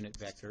means, unit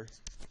vector.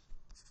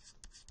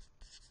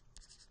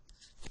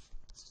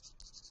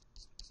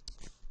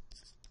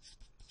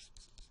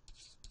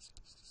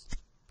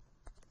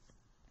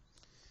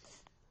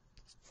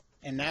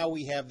 And now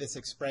we have this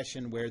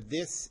expression where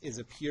this is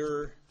a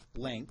pure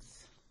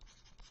length,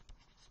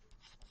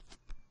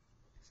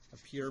 a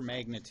pure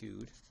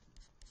magnitude,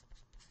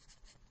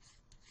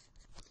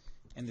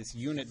 and this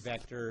unit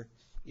vector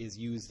is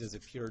used as a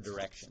pure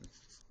direction.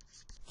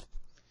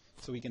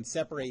 So we can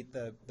separate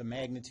the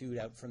magnitude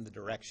out from the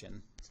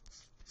direction.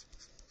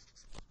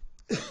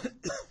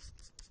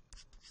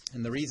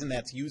 And the reason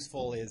that's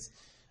useful is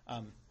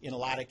in a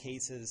lot of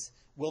cases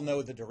we'll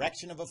know the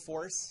direction of a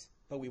force,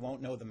 but we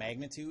won't know the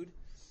magnitude.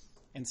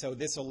 And so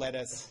this will let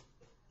us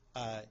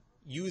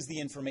use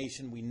the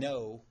information we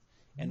know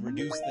and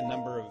reduce the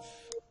number of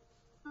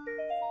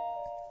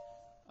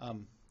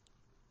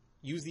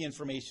use the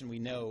information we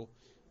know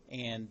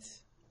and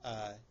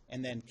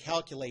then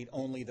calculate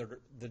only the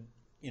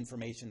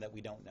information that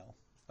we don't know.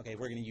 Okay,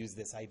 we're going to use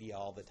this idea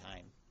all the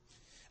time.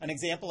 An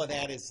example of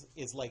that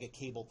is like a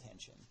cable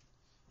tension.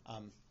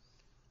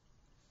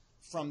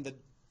 From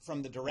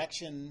the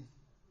direction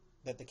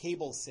that the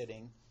cable's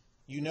sitting,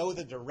 you know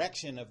the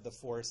direction of the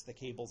force the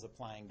cable's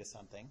applying to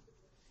something,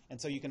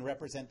 and so you can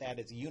represent that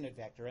as a unit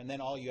vector, and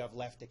then all you have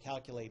left to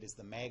calculate is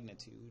the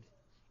magnitude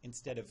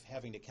instead of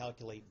having to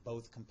calculate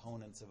both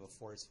components of a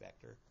force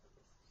vector.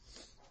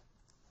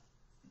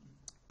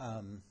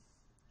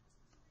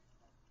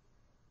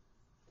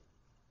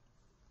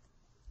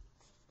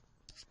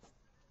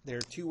 There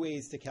are two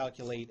ways to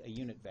calculate a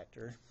unit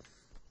vector.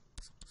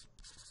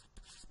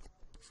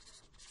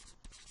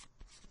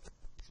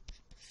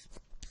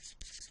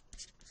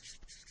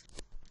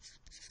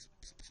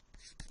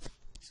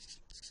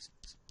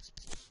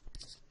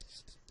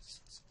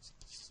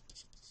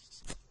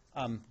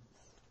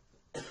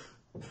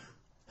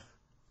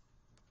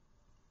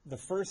 The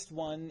first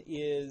one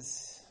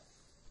is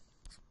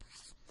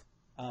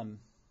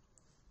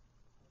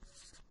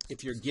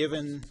if you're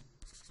given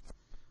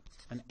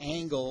an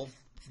angle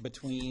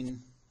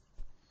between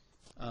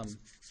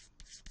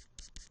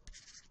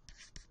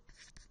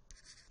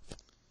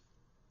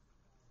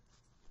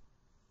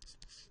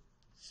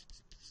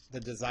the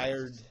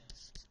desired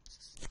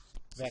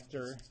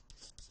vector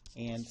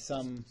and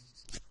some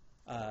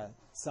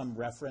some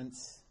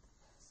reference.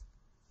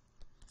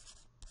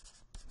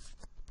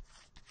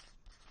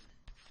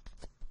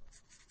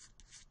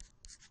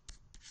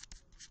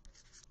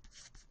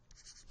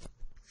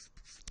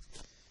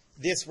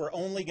 This we're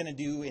only going to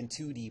do in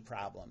 2D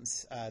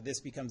problems.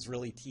 This becomes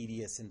really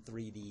tedious in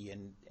 3D,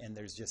 and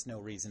there's just no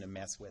reason to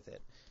mess with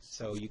it.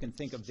 So you can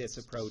think of this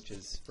approach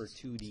as for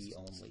 2D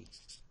only.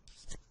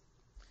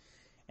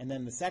 And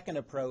then the second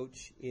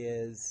approach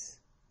is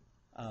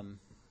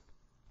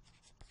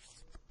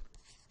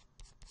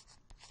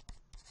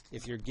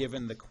if you're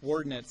given the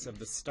coordinates of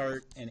the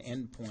start and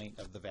end point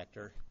of the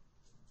vector,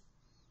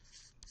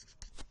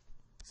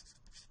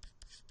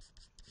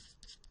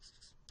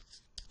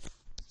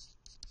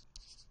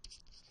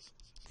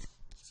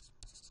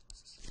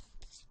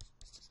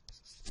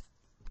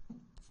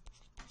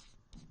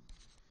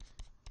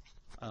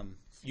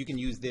 you can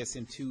use this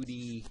in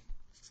 2D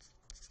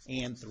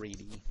and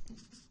 3D.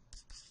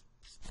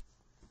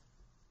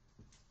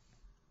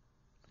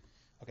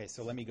 Okay,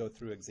 so let me go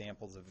through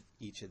examples of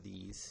each of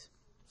these.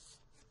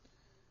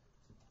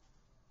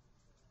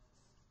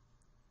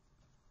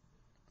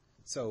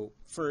 So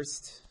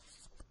first,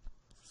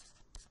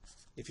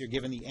 if you're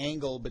given the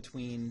angle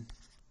between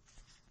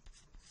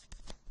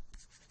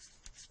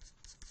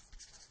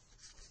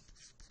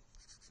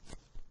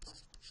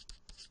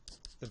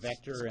the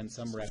vector and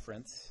some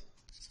reference,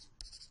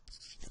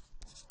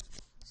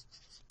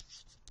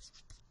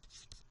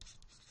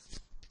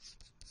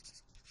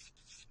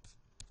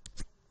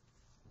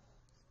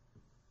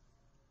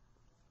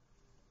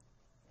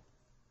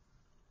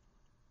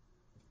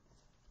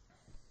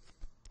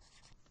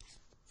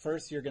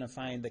 first you're going to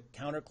find the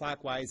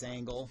counterclockwise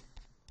angle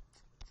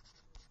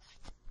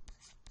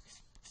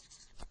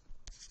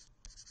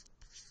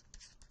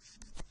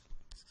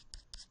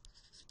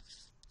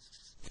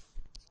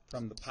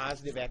from the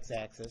positive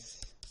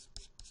x-axis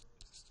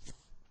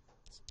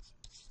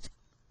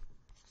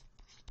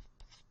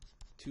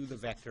to the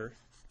vector.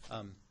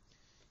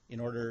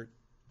 In order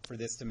for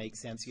this to make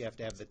sense, you have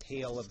to have the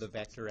tail of the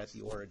vector at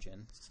the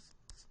origin.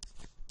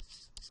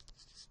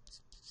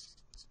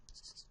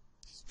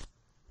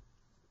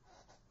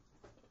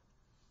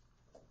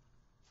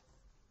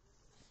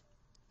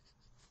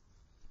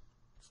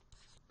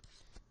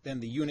 Then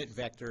the unit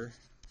vector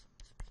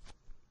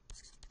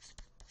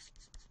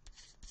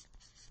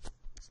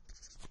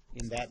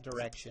in that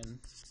direction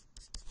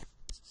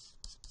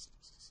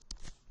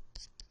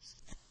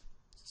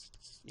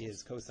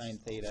is cosine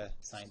theta,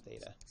 sine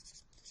theta.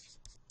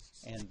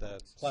 And the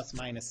plus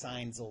minus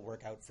signs will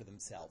work out for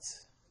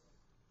themselves.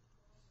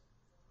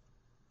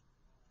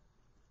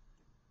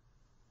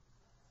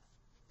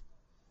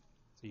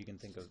 So you can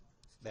think of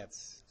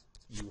that's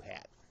u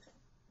hat.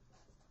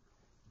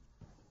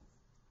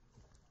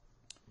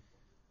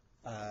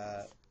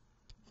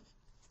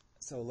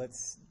 So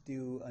let's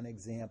do an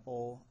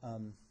example.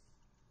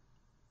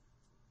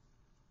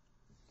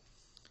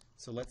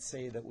 So let's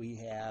say that we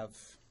have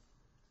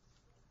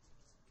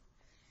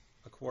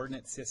a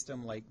coordinate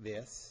system like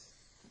this.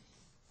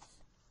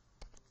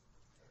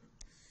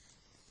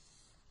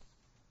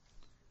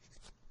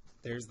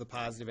 There's the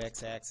positive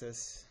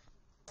x-axis.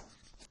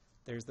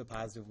 There's the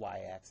positive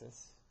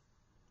y-axis.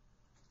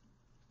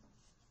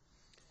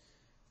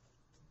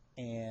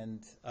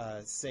 And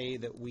say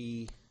that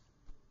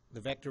the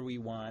vector we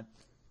want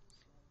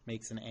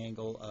makes an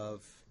angle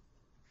of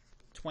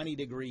 20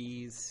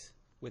 degrees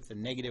with the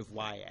negative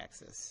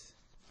y-axis.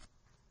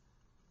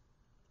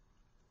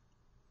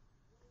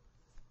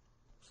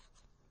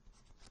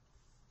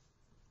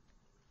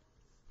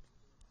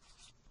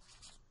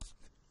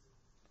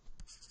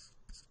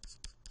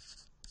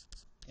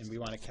 And we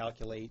want to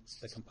calculate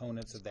the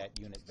components of that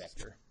unit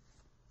vector.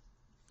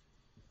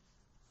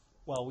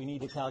 Well, we need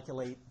to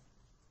calculate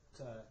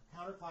the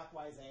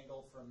counterclockwise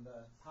angle from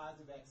the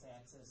positive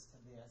x-axis to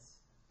this.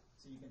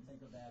 So you can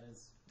think of that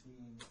as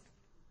being,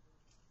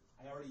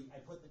 I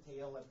put the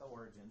tail at the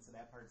origin, so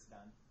that part's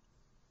done.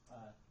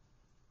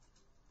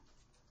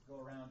 Go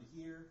around to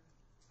here,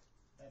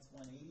 that's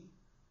 180.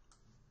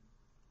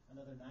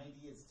 Another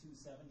 90 is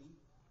 270,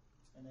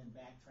 and then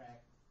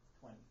backtrack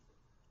 20.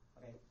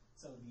 Okay,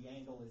 so the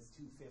angle is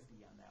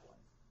 250 on that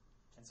one.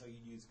 And so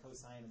you'd use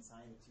cosine and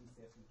sine of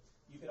 250.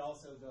 You could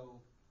also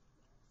go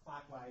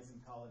clockwise and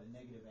call it a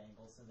negative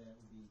angle, so then it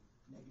would be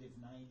negative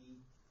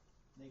 90,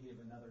 negative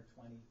another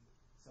 20.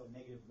 So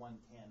negative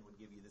 110 would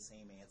give you the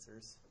same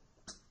answers.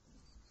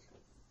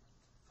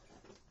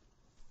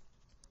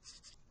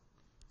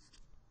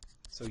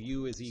 So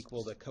u is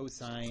equal to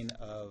cosine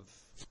of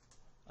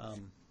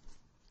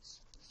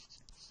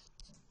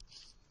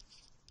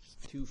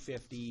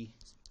 250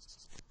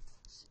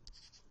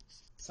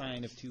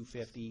 sine of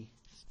 250,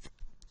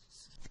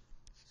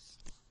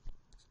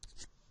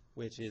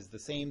 which is the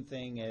same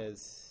thing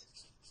as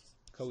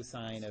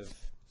cosine of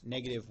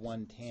negative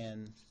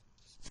 110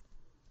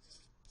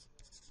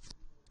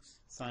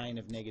 sine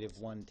of negative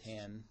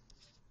 110.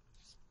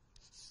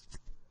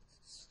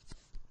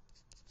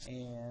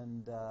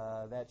 And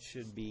that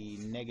should be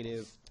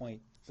negative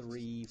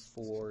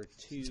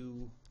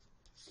 0.342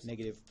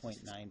 negative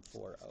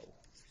 0.940.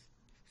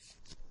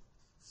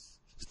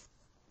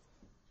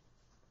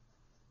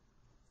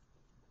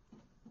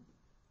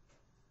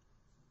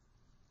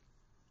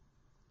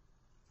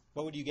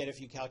 What would you get if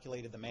you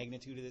calculated the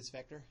magnitude of this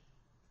vector?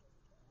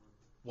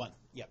 1.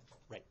 Yep,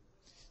 right.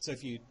 So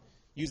if you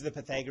use the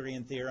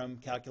Pythagorean theorem,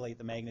 calculate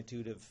the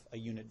magnitude of a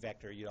unit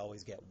vector, you'd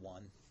always get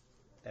 1.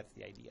 That's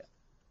the idea.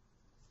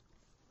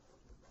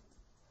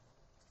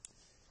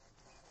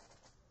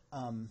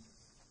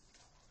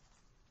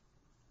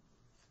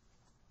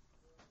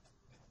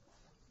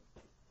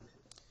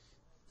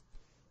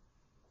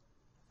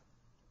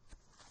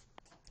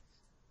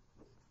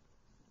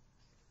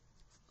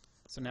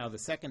 So now the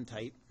second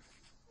type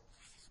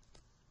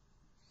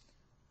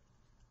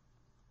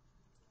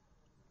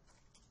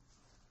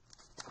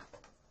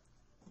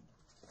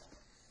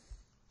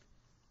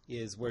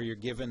is where you're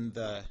given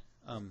the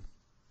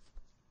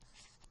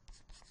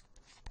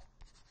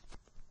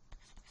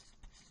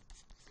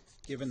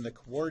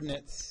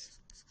coordinates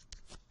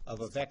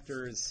of a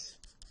vector's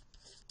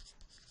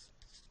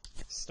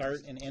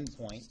start and end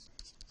point,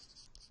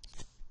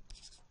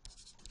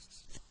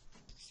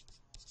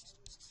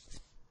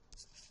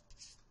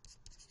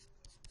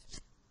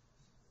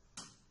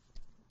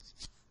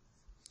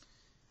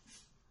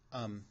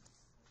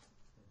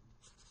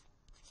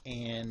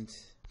 and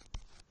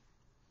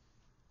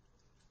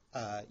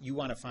you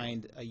want to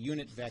find a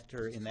unit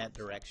vector in that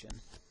direction.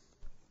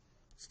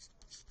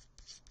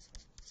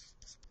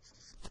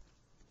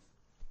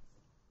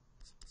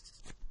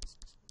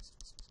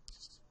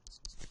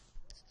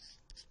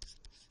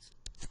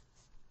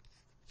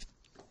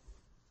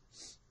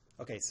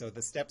 Okay, so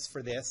the steps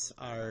for this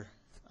are,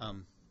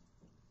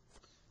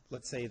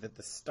 let's say that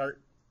the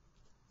start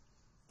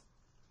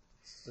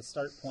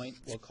point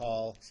we'll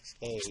call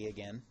A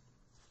again.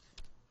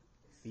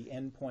 The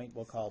end point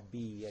we'll call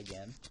B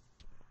again.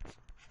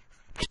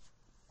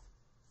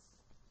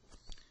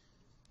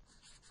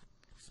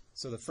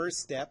 So the first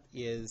step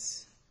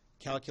is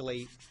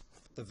calculate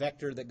the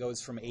vector that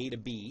goes from A to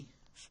B.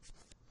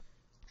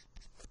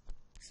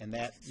 And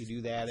that you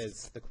do that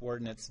as the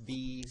coordinates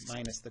B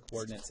minus the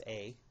coordinates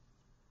A.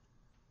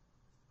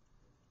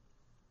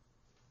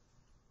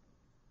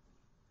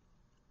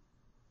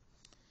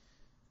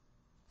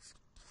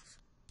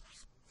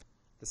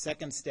 The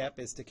second step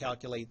is to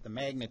calculate the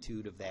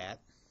magnitude of that.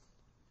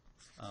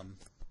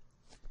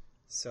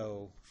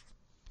 So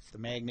the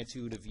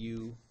magnitude of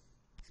u,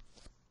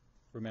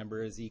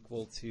 remember, is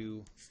equal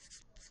to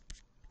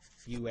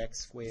ux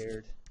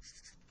squared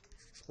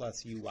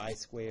plus uy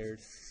squared,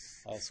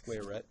 all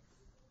square root.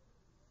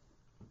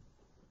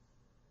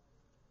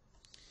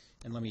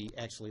 And let me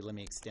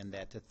extend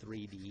that to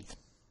 3D.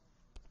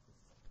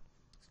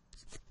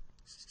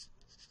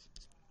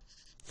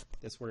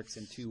 This works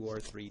in 2 or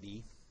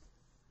 3D.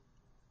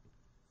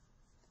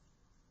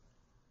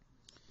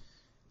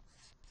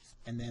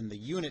 And then the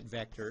unit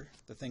vector,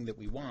 the thing that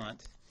we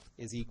want,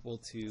 is equal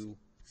to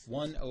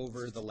 1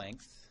 over the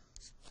length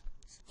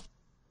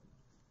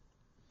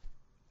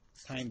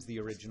times the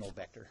original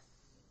vector.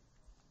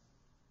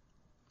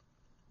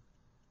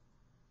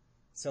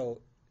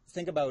 So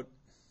think about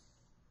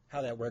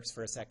how that works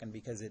for a second,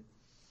 because it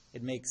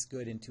makes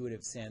good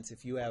intuitive sense.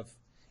 If you have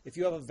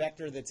a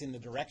vector that's in the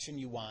direction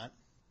you want,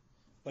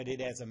 but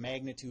it has a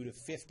magnitude of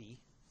 50,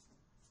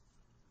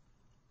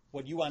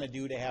 what you want to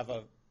do to have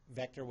a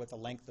vector with a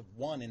length of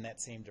 1 in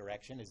that same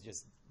direction is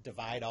just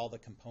divide all the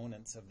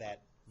components of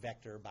that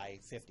vector by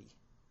 50.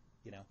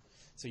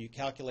 So you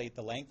calculate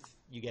the length,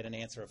 you get an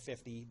answer of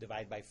 50,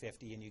 divide by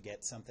 50, and you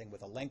get something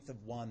with a length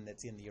of 1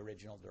 that's in the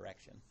original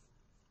direction.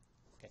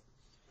 Okay.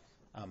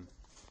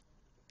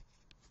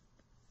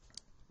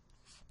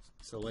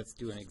 So let's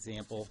do an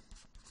example.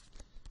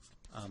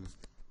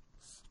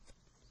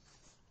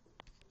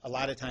 A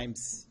lot of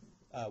times,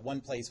 one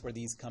place where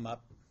these come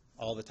up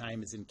all the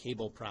time is in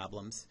cable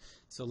problems.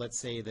 So let's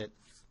say that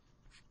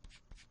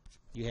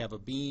you have a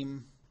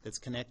beam that's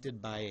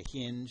connected by a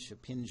hinge, a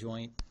pin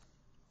joint,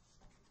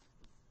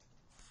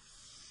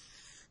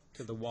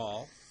 to the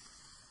wall.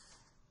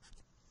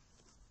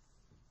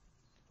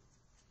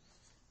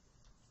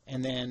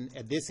 And then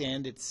at this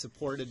end, it's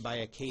supported by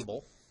a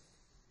cable.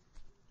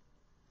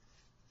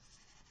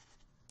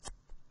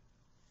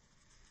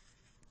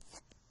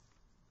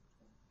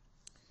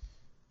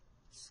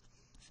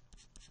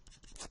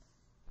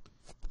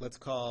 Let's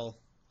call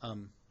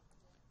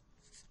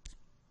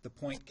the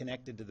point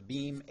connected to the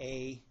beam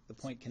A, the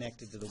point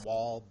connected to the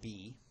wall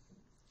B.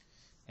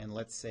 And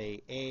let's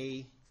say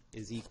A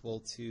is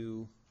equal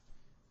to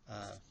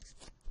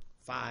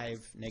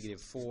 5, negative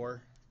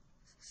 4.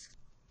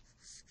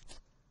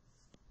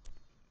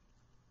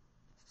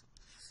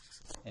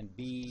 And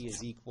B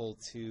is equal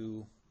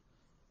to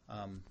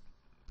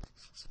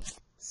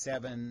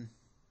 7,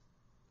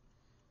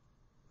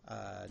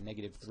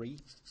 negative 3.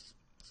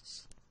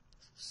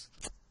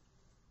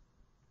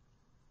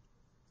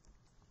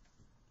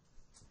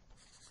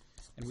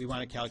 And we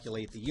want to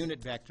calculate the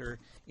unit vector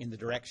in the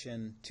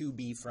direction to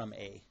B from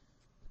A.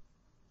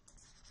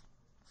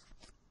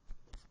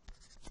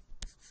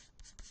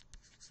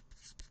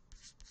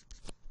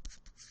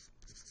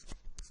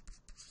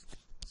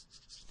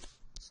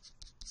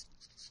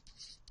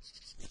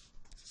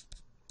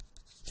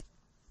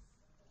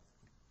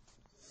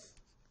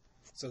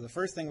 So the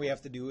first thing we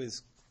have to do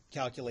is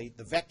calculate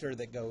the vector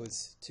that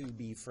goes to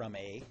B from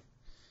A.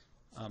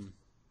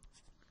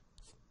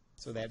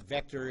 So that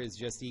vector is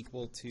just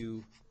equal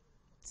to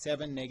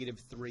 7, negative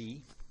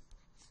 3,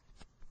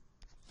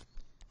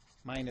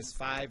 minus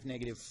 5,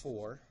 negative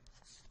 4.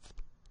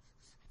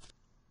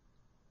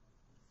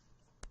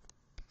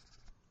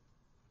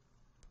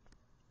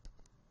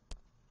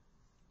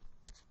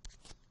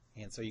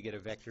 And so you get a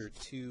vector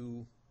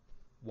 2,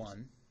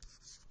 1.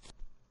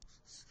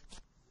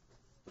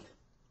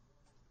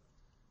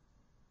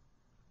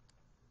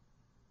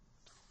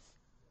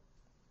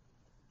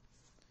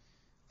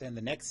 Then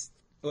the next,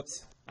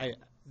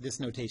 this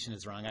notation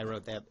is wrong. I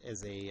wrote that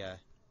as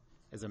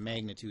a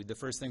magnitude. The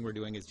first thing we're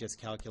doing is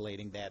just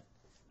calculating that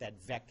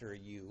vector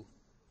u,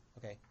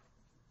 okay?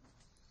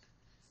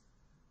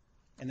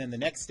 And then the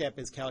next step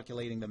is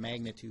calculating the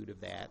magnitude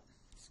of that.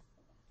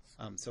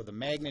 So the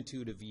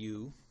magnitude of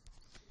u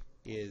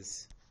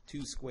is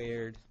 2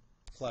 squared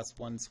plus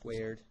 1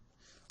 squared.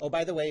 Oh,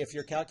 by the way, if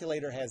your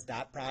calculator has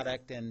dot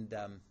product and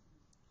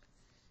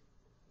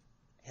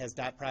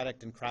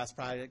cross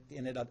product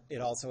in it,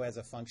 it also has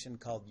a function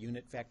called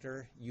unit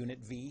vector, unit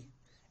v,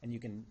 and you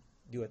can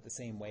do it the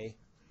same way.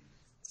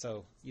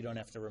 So you don't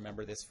have to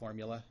remember this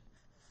formula.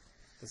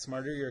 The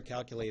smarter your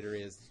calculator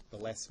is, the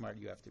less smart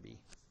you have to be.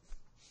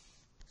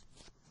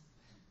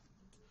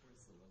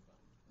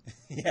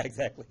 Yeah,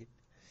 exactly.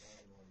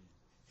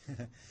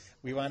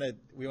 We want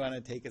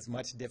to take as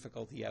much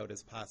difficulty out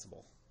as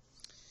possible.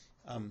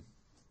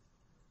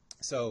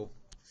 So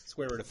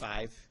square root of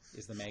 5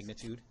 is the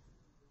magnitude.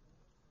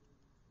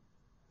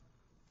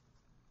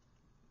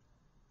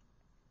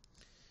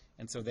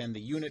 And so then the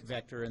unit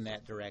vector in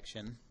that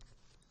direction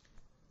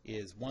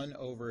is 1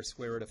 over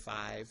square root of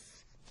 5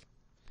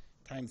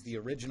 times the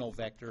original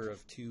vector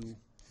of 2,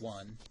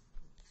 1.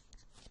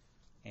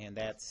 And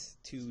that's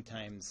 2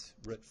 times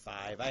root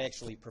 5. I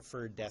actually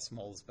prefer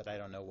decimals, but I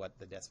don't know what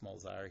the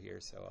decimals are here,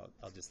 so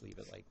I'll just leave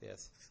it like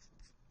this.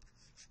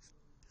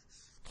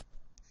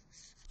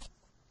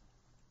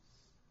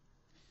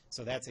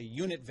 So that's a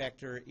unit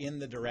vector in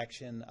the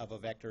direction of a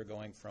vector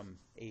going from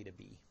A to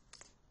B.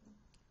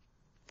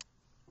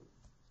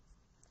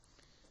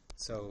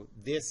 So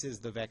this is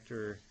the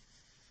vector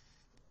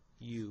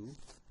u.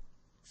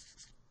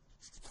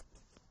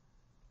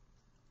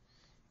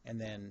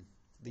 And then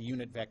the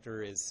unit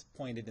vector is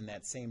pointed in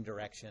that same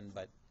direction,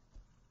 but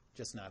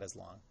just not as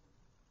long.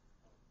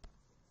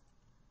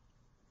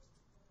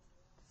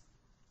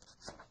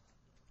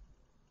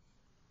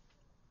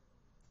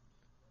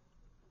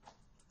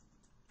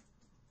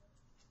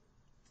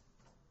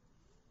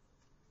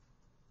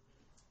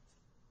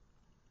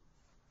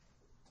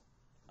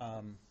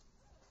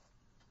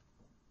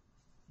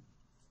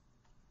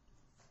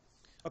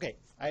 Okay,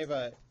 I have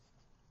a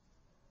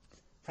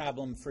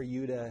problem for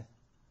you to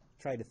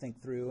try to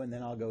think through, and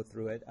then I'll go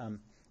through it.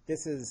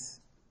 This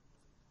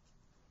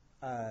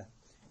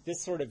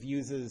sort of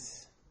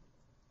uses,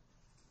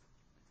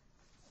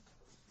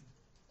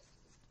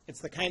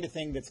 it's the kind of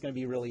thing that's going to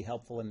be really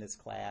helpful in this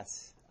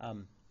class.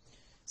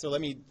 So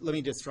let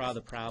me just draw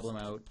the problem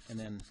out, and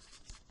then.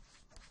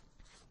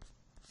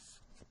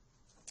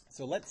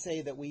 So let's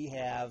say that we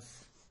have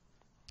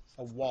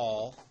a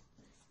wall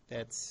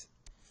that's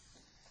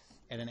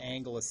at an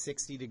angle of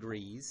 60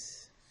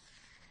 degrees.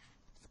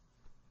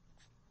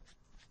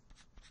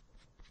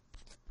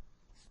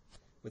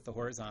 With the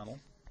horizontal.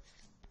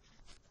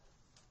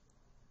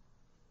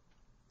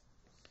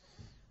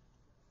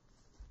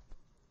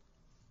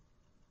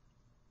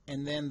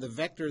 And then the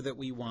vector that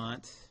we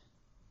want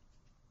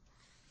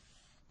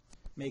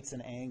makes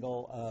an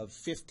angle of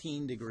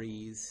 15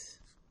 degrees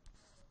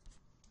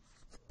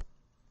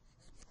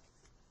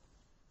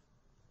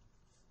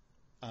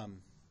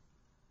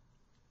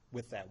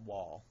with that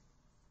wall.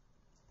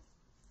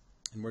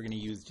 And we're going to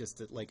use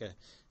just like a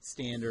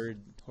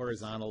standard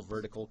horizontal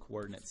vertical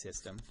coordinate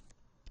system.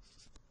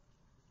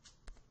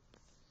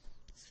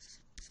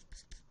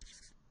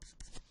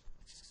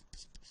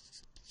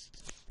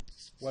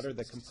 What are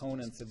the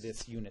components of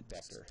this unit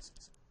vector?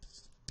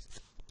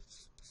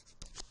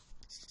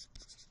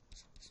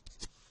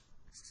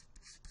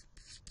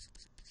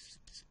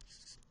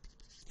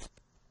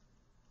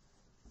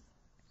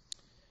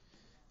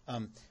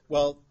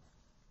 Well,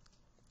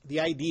 the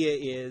idea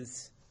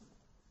is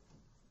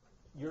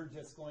you're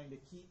just going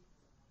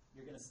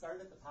to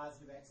start at the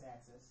positive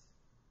x-axis,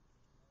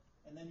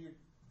 and then you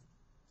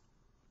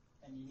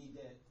need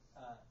to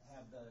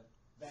have the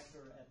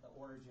vector at the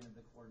origin of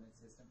the coordinate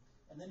system.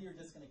 And then you're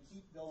just going to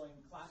keep going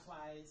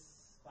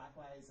clockwise,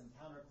 and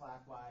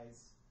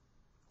counterclockwise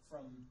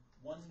from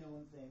one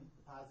known thing,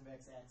 the positive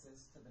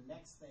x-axis, to the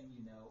next thing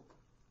you know,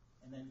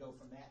 and then go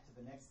from that to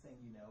the next thing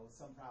you know.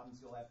 Some problems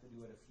you'll have to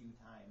do it a few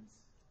times,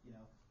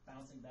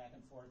 bouncing back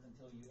and forth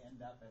until you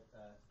end up at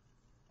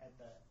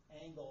the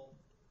angle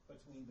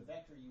between the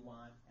vector you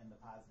want and the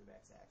positive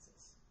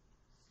x-axis.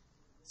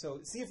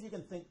 So see if you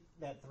can think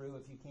that through.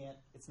 If you can't,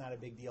 it's not a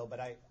big deal, but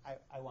I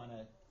want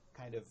to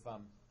kind of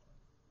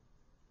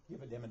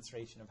give a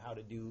demonstration of how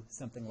to do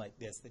something like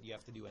this that you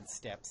have to do in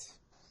steps.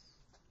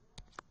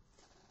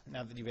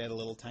 now that you've had a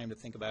little time to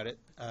think about it.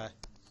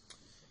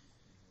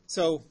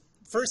 So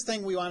first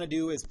thing we want to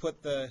do is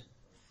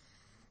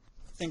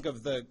think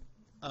of the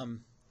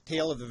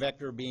tail of the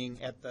vector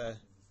being at the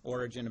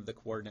origin of the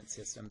coordinate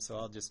system. So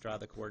I'll just draw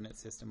the coordinate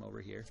system over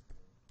here.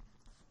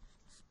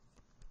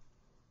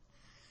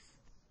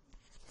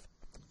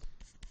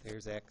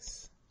 There's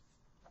X.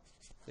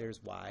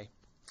 There's Y.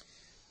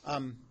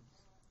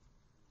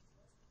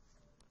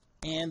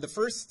 And the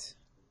first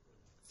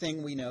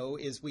thing we know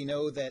is we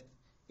know that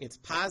it's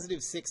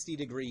positive 60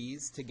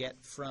 degrees to get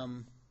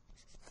from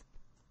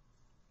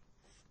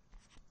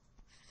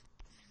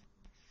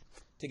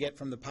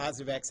the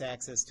positive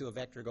x-axis to a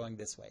vector going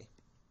this way.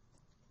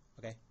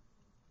 Okay?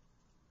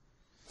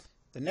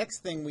 The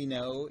next thing we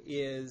know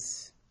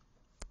is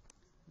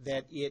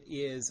that it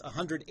is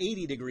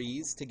 180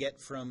 degrees to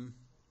get from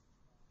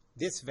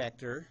this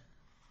vector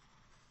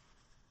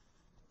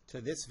to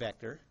this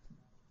vector.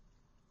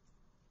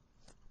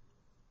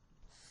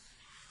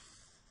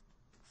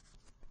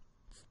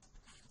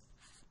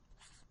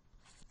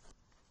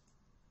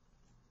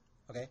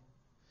 Okay?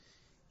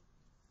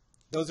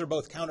 Those are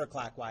both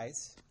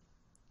counterclockwise.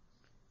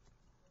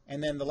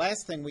 And then the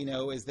last thing we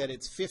know is that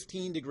it's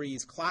 15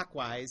 degrees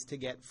clockwise to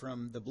get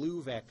from the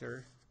blue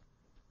vector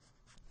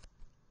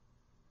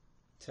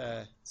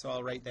to, so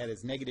I'll write that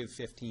as negative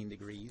 15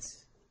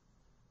 degrees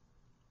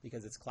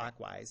because it's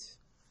clockwise.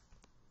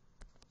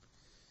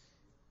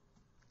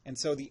 And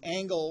so the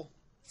angle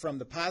from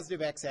the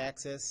positive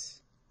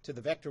x-axis to the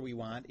vector we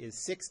want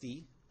is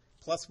 60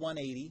 plus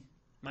 180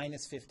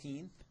 minus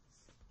 15.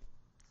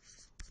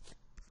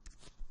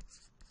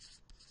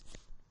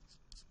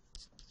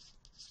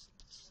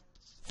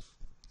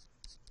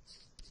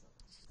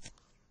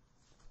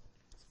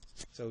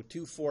 So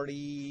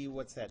 240,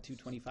 what's that,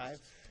 225?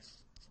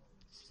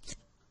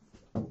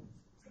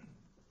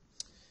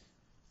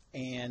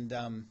 And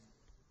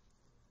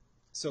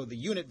so the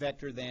unit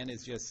vector then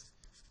is just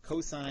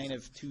cosine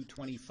of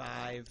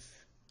 225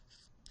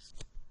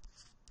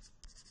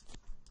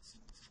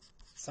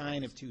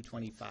 sine of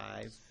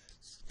 225,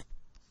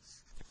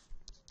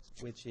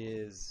 which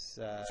is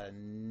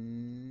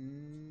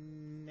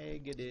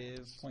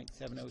negative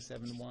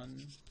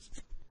 0.7071,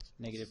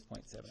 negative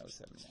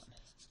 0.7071.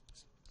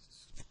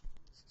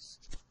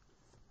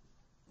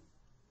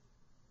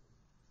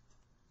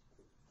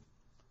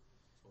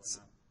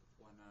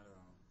 Why not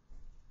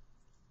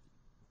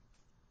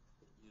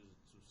use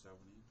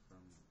 270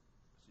 from,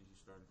 since you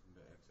started from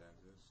the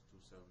x-axis,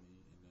 270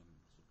 and then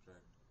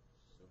subtract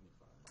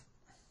 75?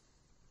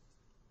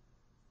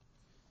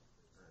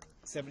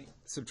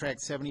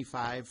 Subtract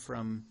 75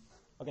 from,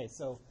 okay,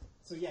 so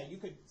yeah, you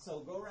could,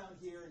 so go around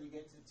here and you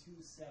get to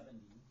 270.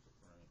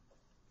 Right.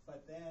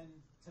 But then,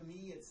 to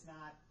me, it's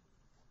not,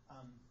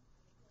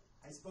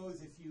 I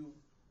suppose if you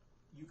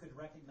could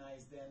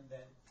recognize then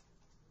that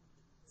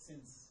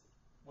since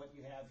what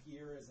you have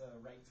here is a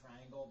right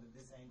triangle, that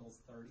this angle's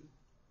 30,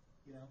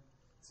 you know?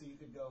 So you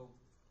could go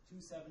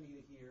 270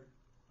 to here,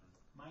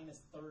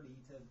 minus 30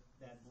 to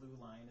that blue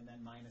line, and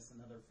then minus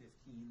another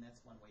 15.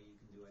 That's one way you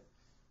can do it.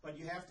 But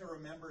you have to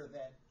remember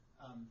that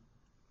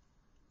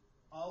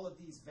all of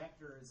these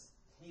vectors'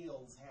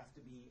 tails have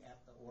to be at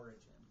the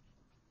origin.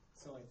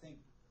 So I think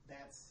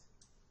that's,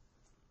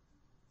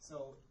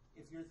 so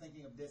if you're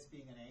thinking of this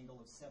being an angle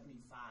of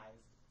 75,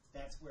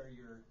 that's where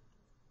you're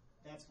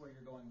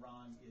going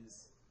wrong,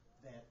 is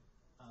that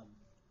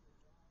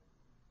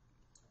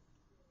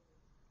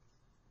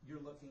you're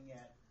looking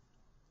at,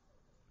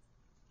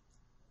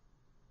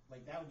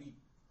 like, that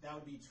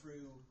would be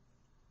true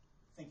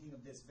thinking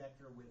of this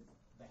vector with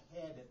the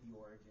head at the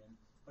origin,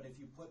 but if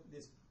you put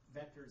this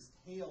vector's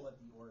tail at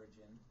the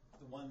origin,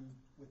 the one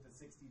with the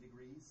 60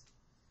 degrees,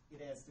 it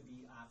has to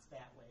be off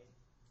that way.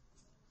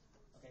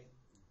 Okay?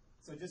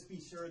 So just be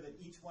sure that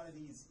each one of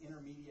these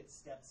intermediate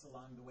steps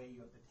along the way,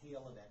 you have the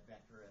tail of that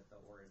vector at the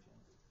origin.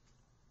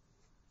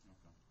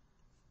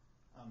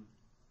 Okay.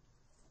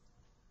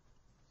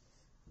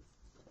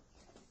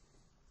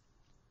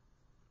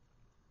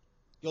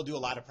 You'll do a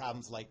lot of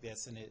problems like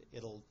this, and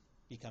it'll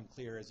become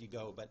clear as you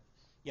go, but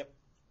yep.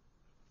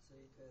 So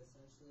you could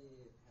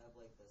essentially have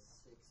like the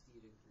 60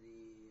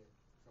 degree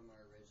from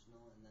our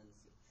original and then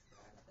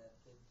subtract that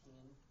 15,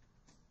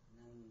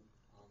 and then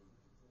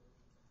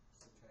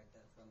subtract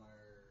that from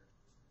our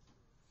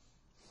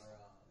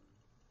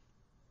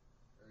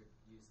or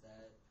use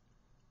that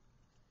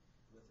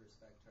with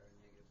respect to our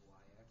negative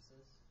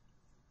y-axis.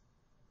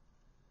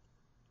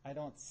 I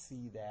don't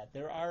see that.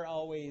 There are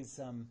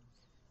always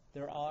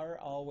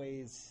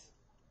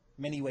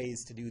many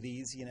ways to do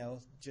these, you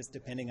know, just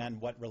depending on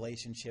what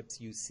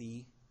relationships you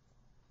see.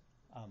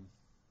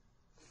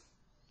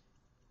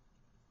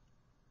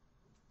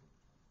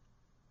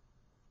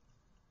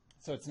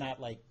 So it's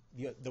not like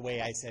the way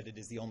I said it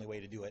is the only way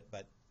to do it,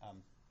 but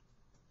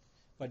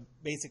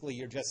basically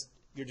you're just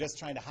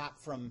trying to hop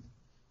from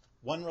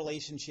one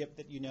relationship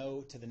that you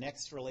know to the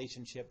next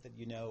relationship that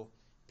you know,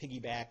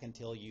 piggyback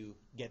until you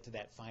get to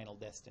that final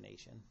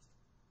destination.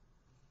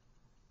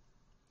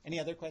 Any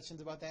other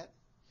questions about that?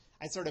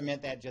 I sort of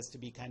meant that just to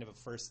be kind of a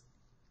first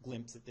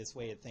glimpse at this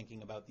way of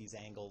thinking about these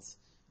angles.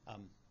 All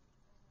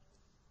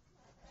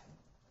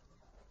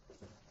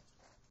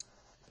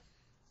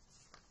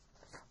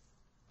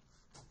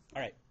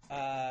right.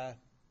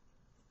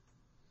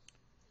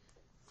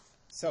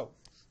 So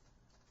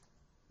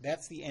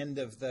that's the end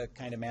of the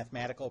kind of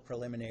mathematical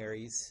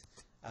preliminaries,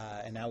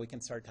 and now we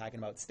can start talking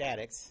about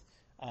statics.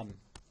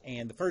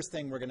 And the first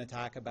thing we're going to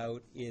talk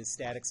about is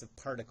statics of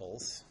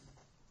particles.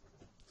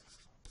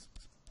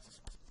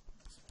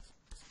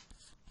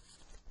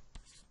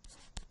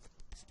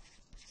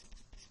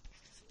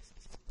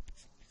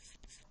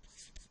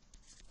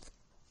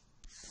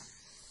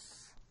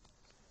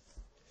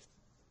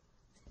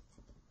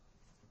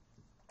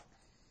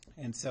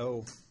 And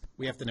so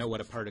we have to know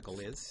what a particle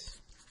is.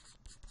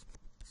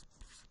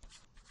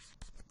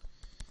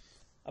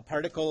 A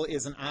particle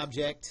is an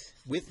object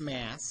with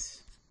mass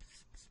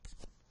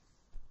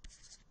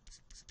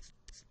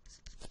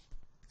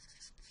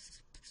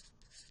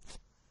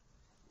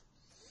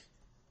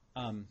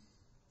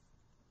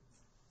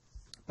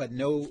but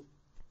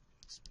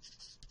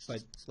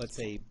let's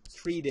say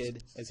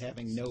treated as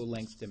having no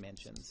length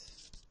dimensions.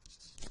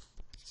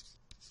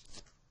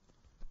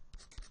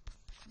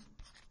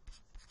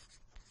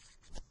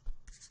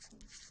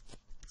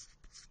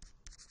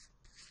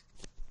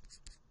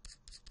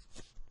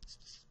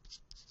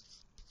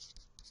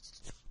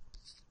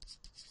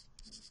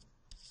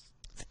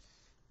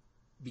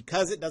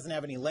 Because it doesn't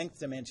have any length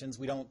dimensions,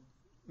 we don't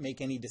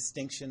make any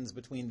distinctions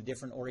between the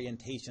different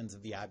orientations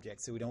of the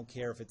object, so we don't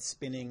care if it's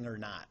spinning or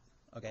not,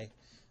 okay?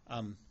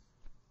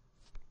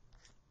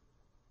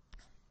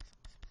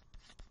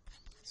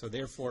 So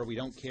therefore, we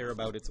don't care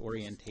about its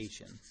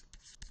orientation.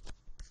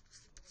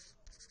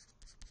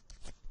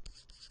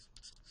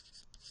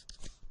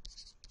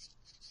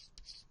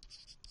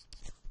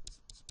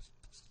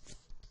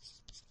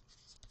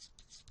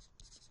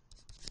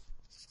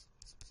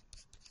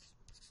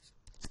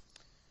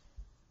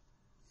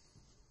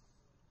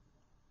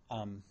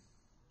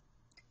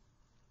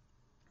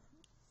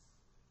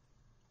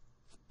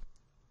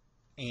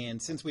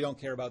 And since we don't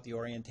care about the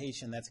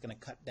orientation, that's going to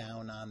cut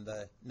down on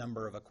the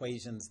number of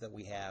equations that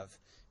we have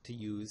to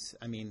use.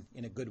 I mean,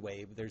 in a good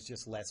way, there's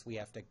just less we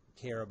have to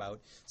care about.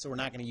 So we're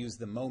not going to use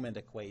the moment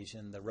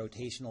equation, the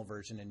rotational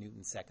version of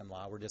Newton's second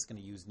law. We're just going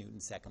to use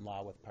Newton's second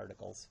law with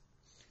particles.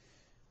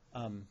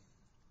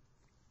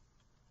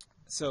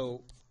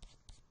 So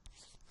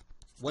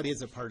what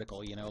is a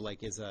particle? You know,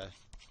 like is a...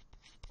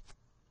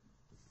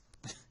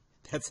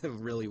 That's a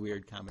really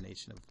weird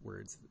combination of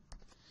words.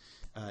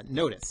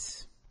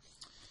 Notice.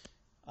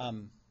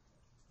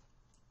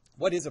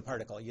 What is a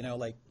particle? You know,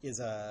 like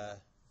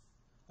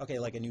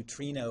like a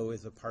neutrino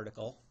is a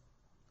particle.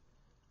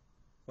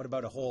 What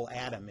about a whole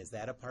atom? Is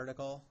that a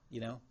particle?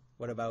 You know,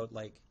 what about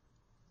like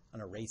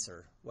an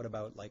eraser? What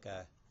about like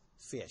a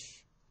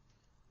fish?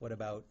 What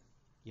about,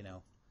 you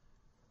know,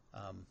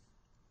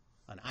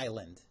 an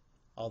island?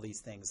 All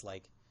these things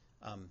like,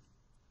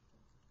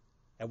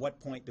 at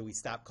what point do we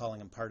stop calling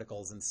them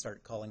particles and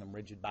start calling them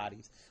rigid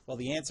bodies? Well,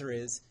 the answer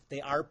is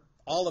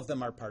all of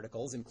them are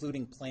particles,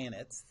 including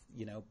planets.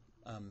 You know,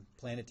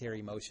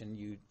 planetary motion,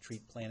 you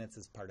treat planets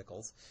as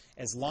particles,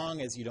 as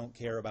long as you don't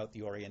care about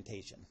the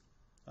orientation.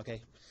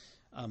 Okay?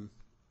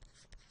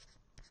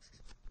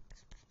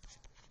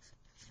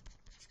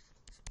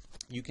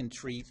 You can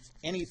treat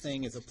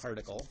anything as a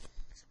particle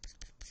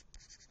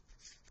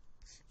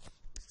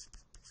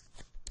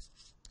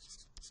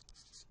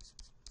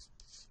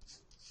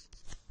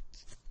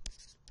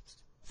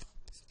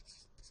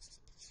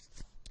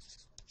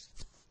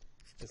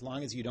as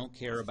long as you don't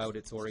care about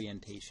its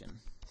orientation.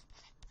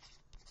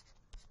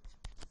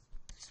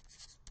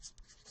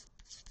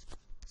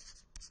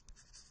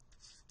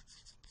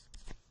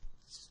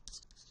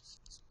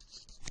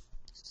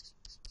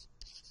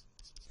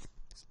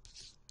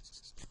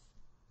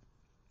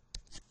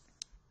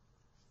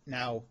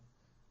 Now,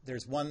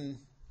 there's one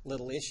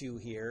little issue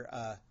here.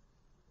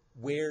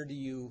 Where do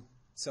you,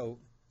 so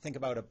think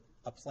about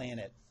a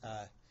planet.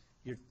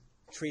 You're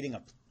treating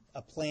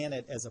a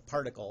planet as a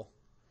particle,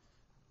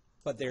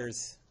 but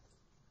there's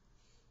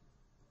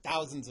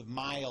thousands of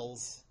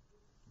miles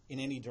in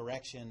any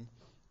direction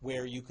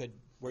where you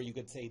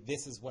could say,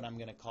 this is what I'm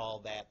going to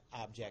call that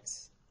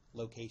object's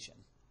location.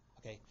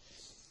 Okay?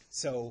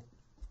 So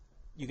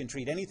you can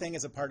treat anything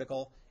as a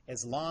particle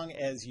as long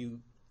as you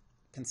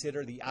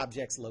consider the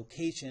object's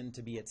location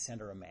to be its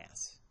center of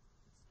mass.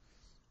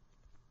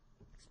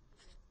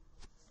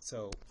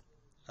 So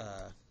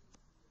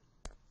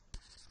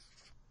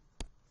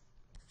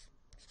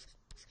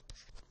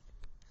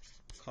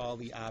call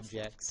the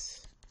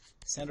object's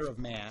center of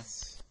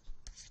mass,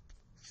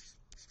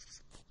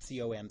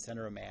 COM,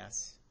 center of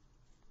mass,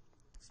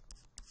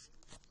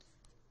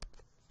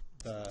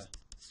 the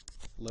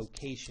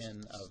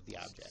location of the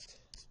object.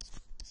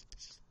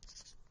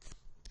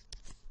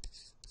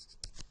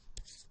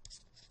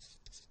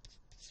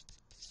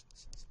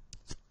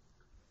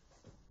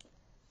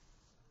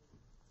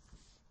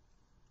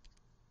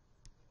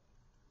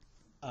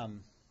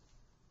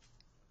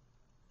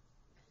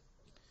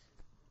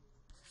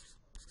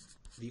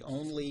 the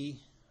only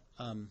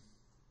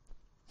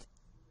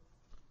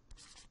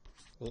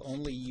we'll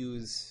only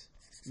use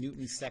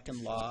Newton's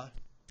second law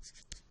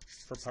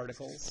for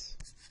particles,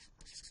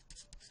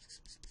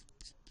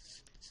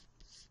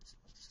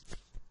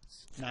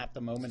 not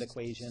the moment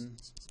equation,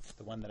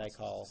 the one that I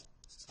call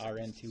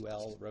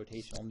Rn2L,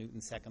 rotational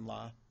Newton's second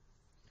law.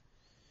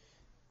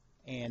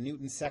 And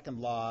Newton's second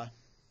law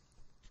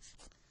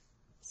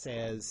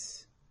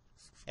says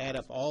add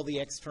up all the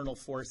external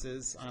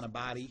forces on a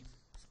body.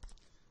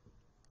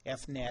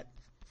 F net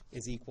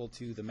is equal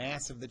to the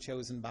mass of the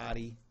chosen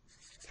body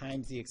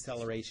times the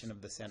acceleration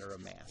of the center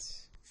of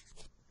mass.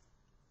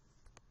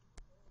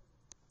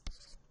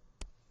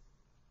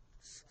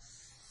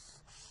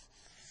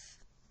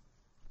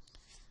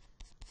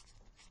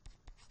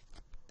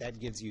 That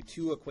gives you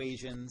two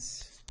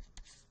equations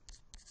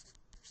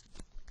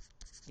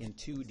in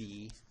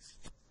 2D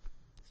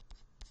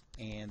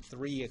and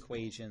three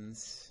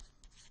equations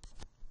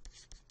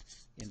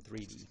in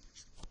 3D.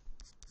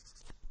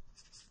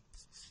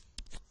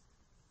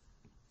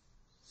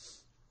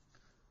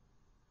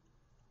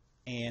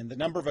 And the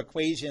number of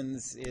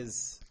equations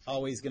is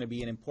always going to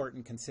be an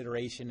important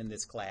consideration in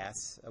this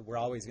class. We're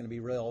always going to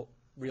be real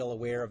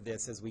aware of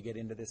this as we get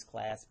into this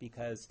class,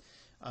 because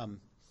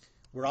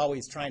we're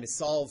always trying to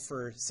solve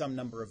for some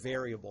number of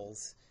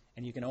variables,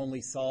 and you can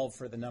only solve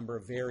for the number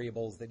of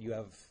variables that you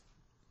have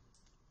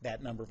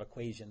that number of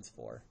equations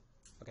for.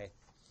 Okay,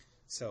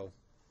 so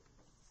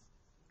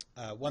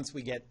once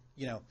we get,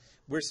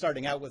 we're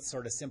starting out with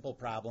sort of simple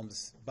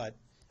problems, but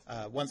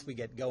once we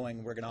get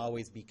going, we're going to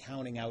always be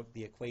counting out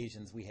the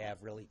equations we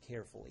have really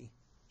carefully.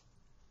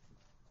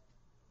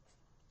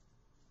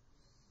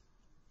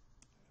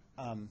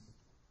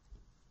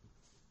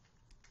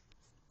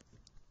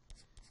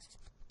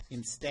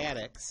 In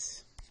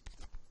statics,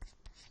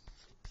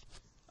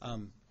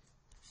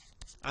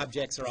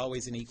 objects are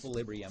always in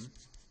equilibrium.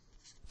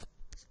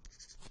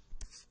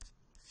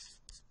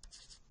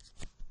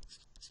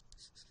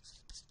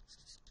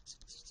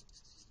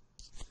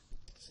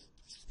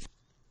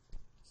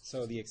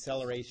 So the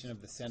acceleration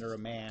of the center of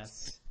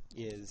mass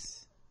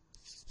is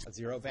a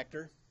zero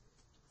vector.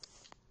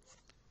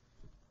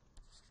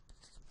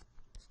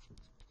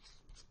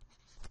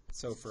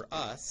 So for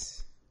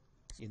us,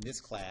 in this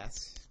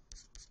class,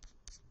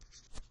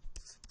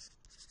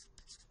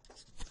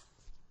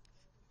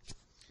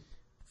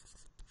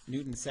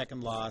 Newton's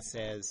second law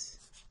says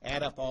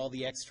add up all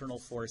the external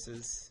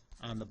forces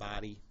on the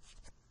body.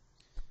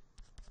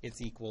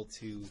 It's equal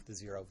to the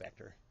zero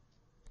vector.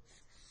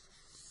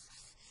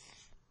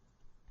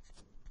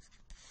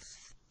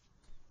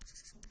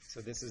 So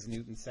this is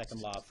Newton's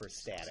second law for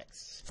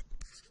statics.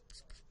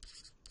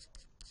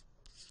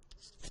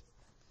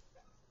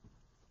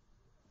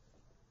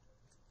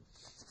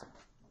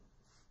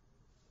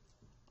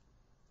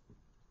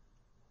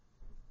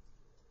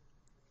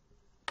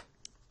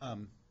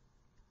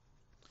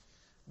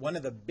 One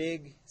of the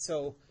big,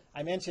 so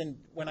I mentioned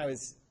when I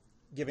was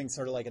giving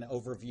sort of like an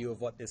overview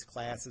of what this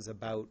class is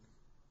about,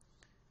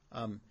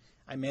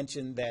 I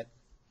mentioned that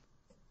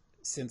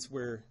since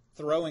we're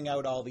throwing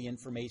out all the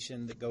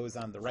information that goes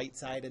on the right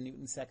side of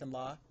Newton's second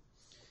law,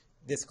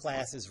 this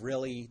class is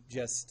really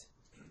just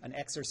an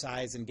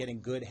exercise in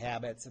getting good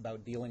habits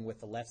about dealing with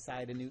the left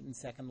side of Newton's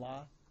second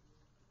law.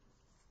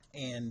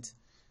 And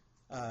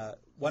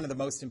one of the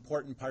most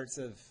important parts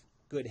of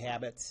good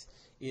habits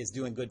is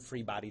doing good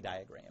free body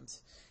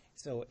diagrams.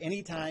 So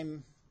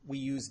anytime we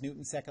use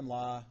Newton's second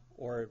law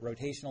or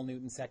rotational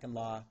Newton's second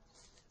law,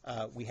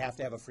 we have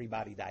to have a free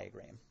body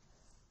diagram.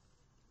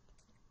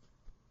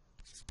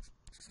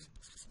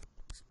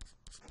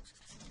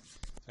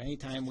 So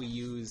anytime we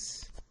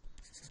use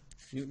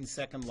Newton's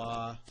second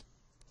law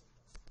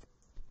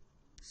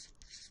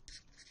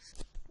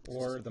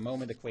or the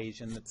moment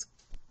equation that's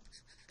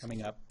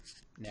coming up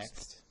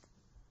next,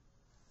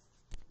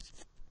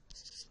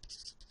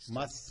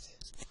 must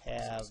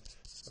have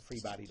a free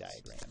body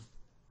diagram.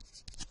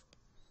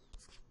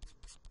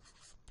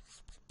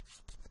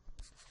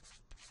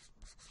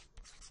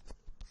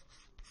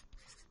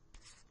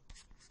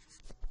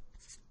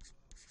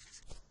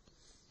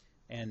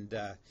 And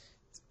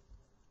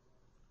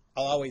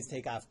I'll always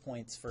take off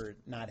points for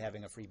not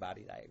having a free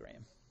body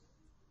diagram.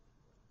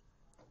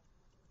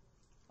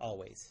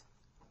 Always.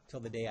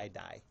 Till the day I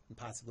die, and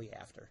possibly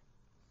after.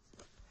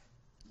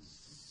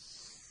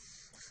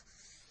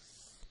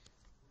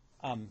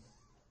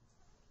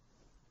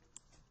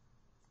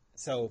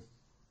 So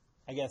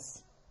I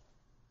guess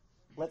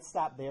let's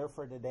stop there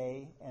for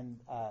today, and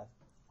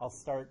I'll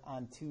start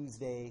on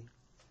Tuesday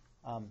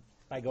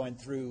by going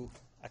through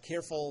a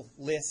careful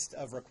list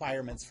of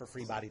requirements for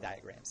free body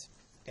diagrams.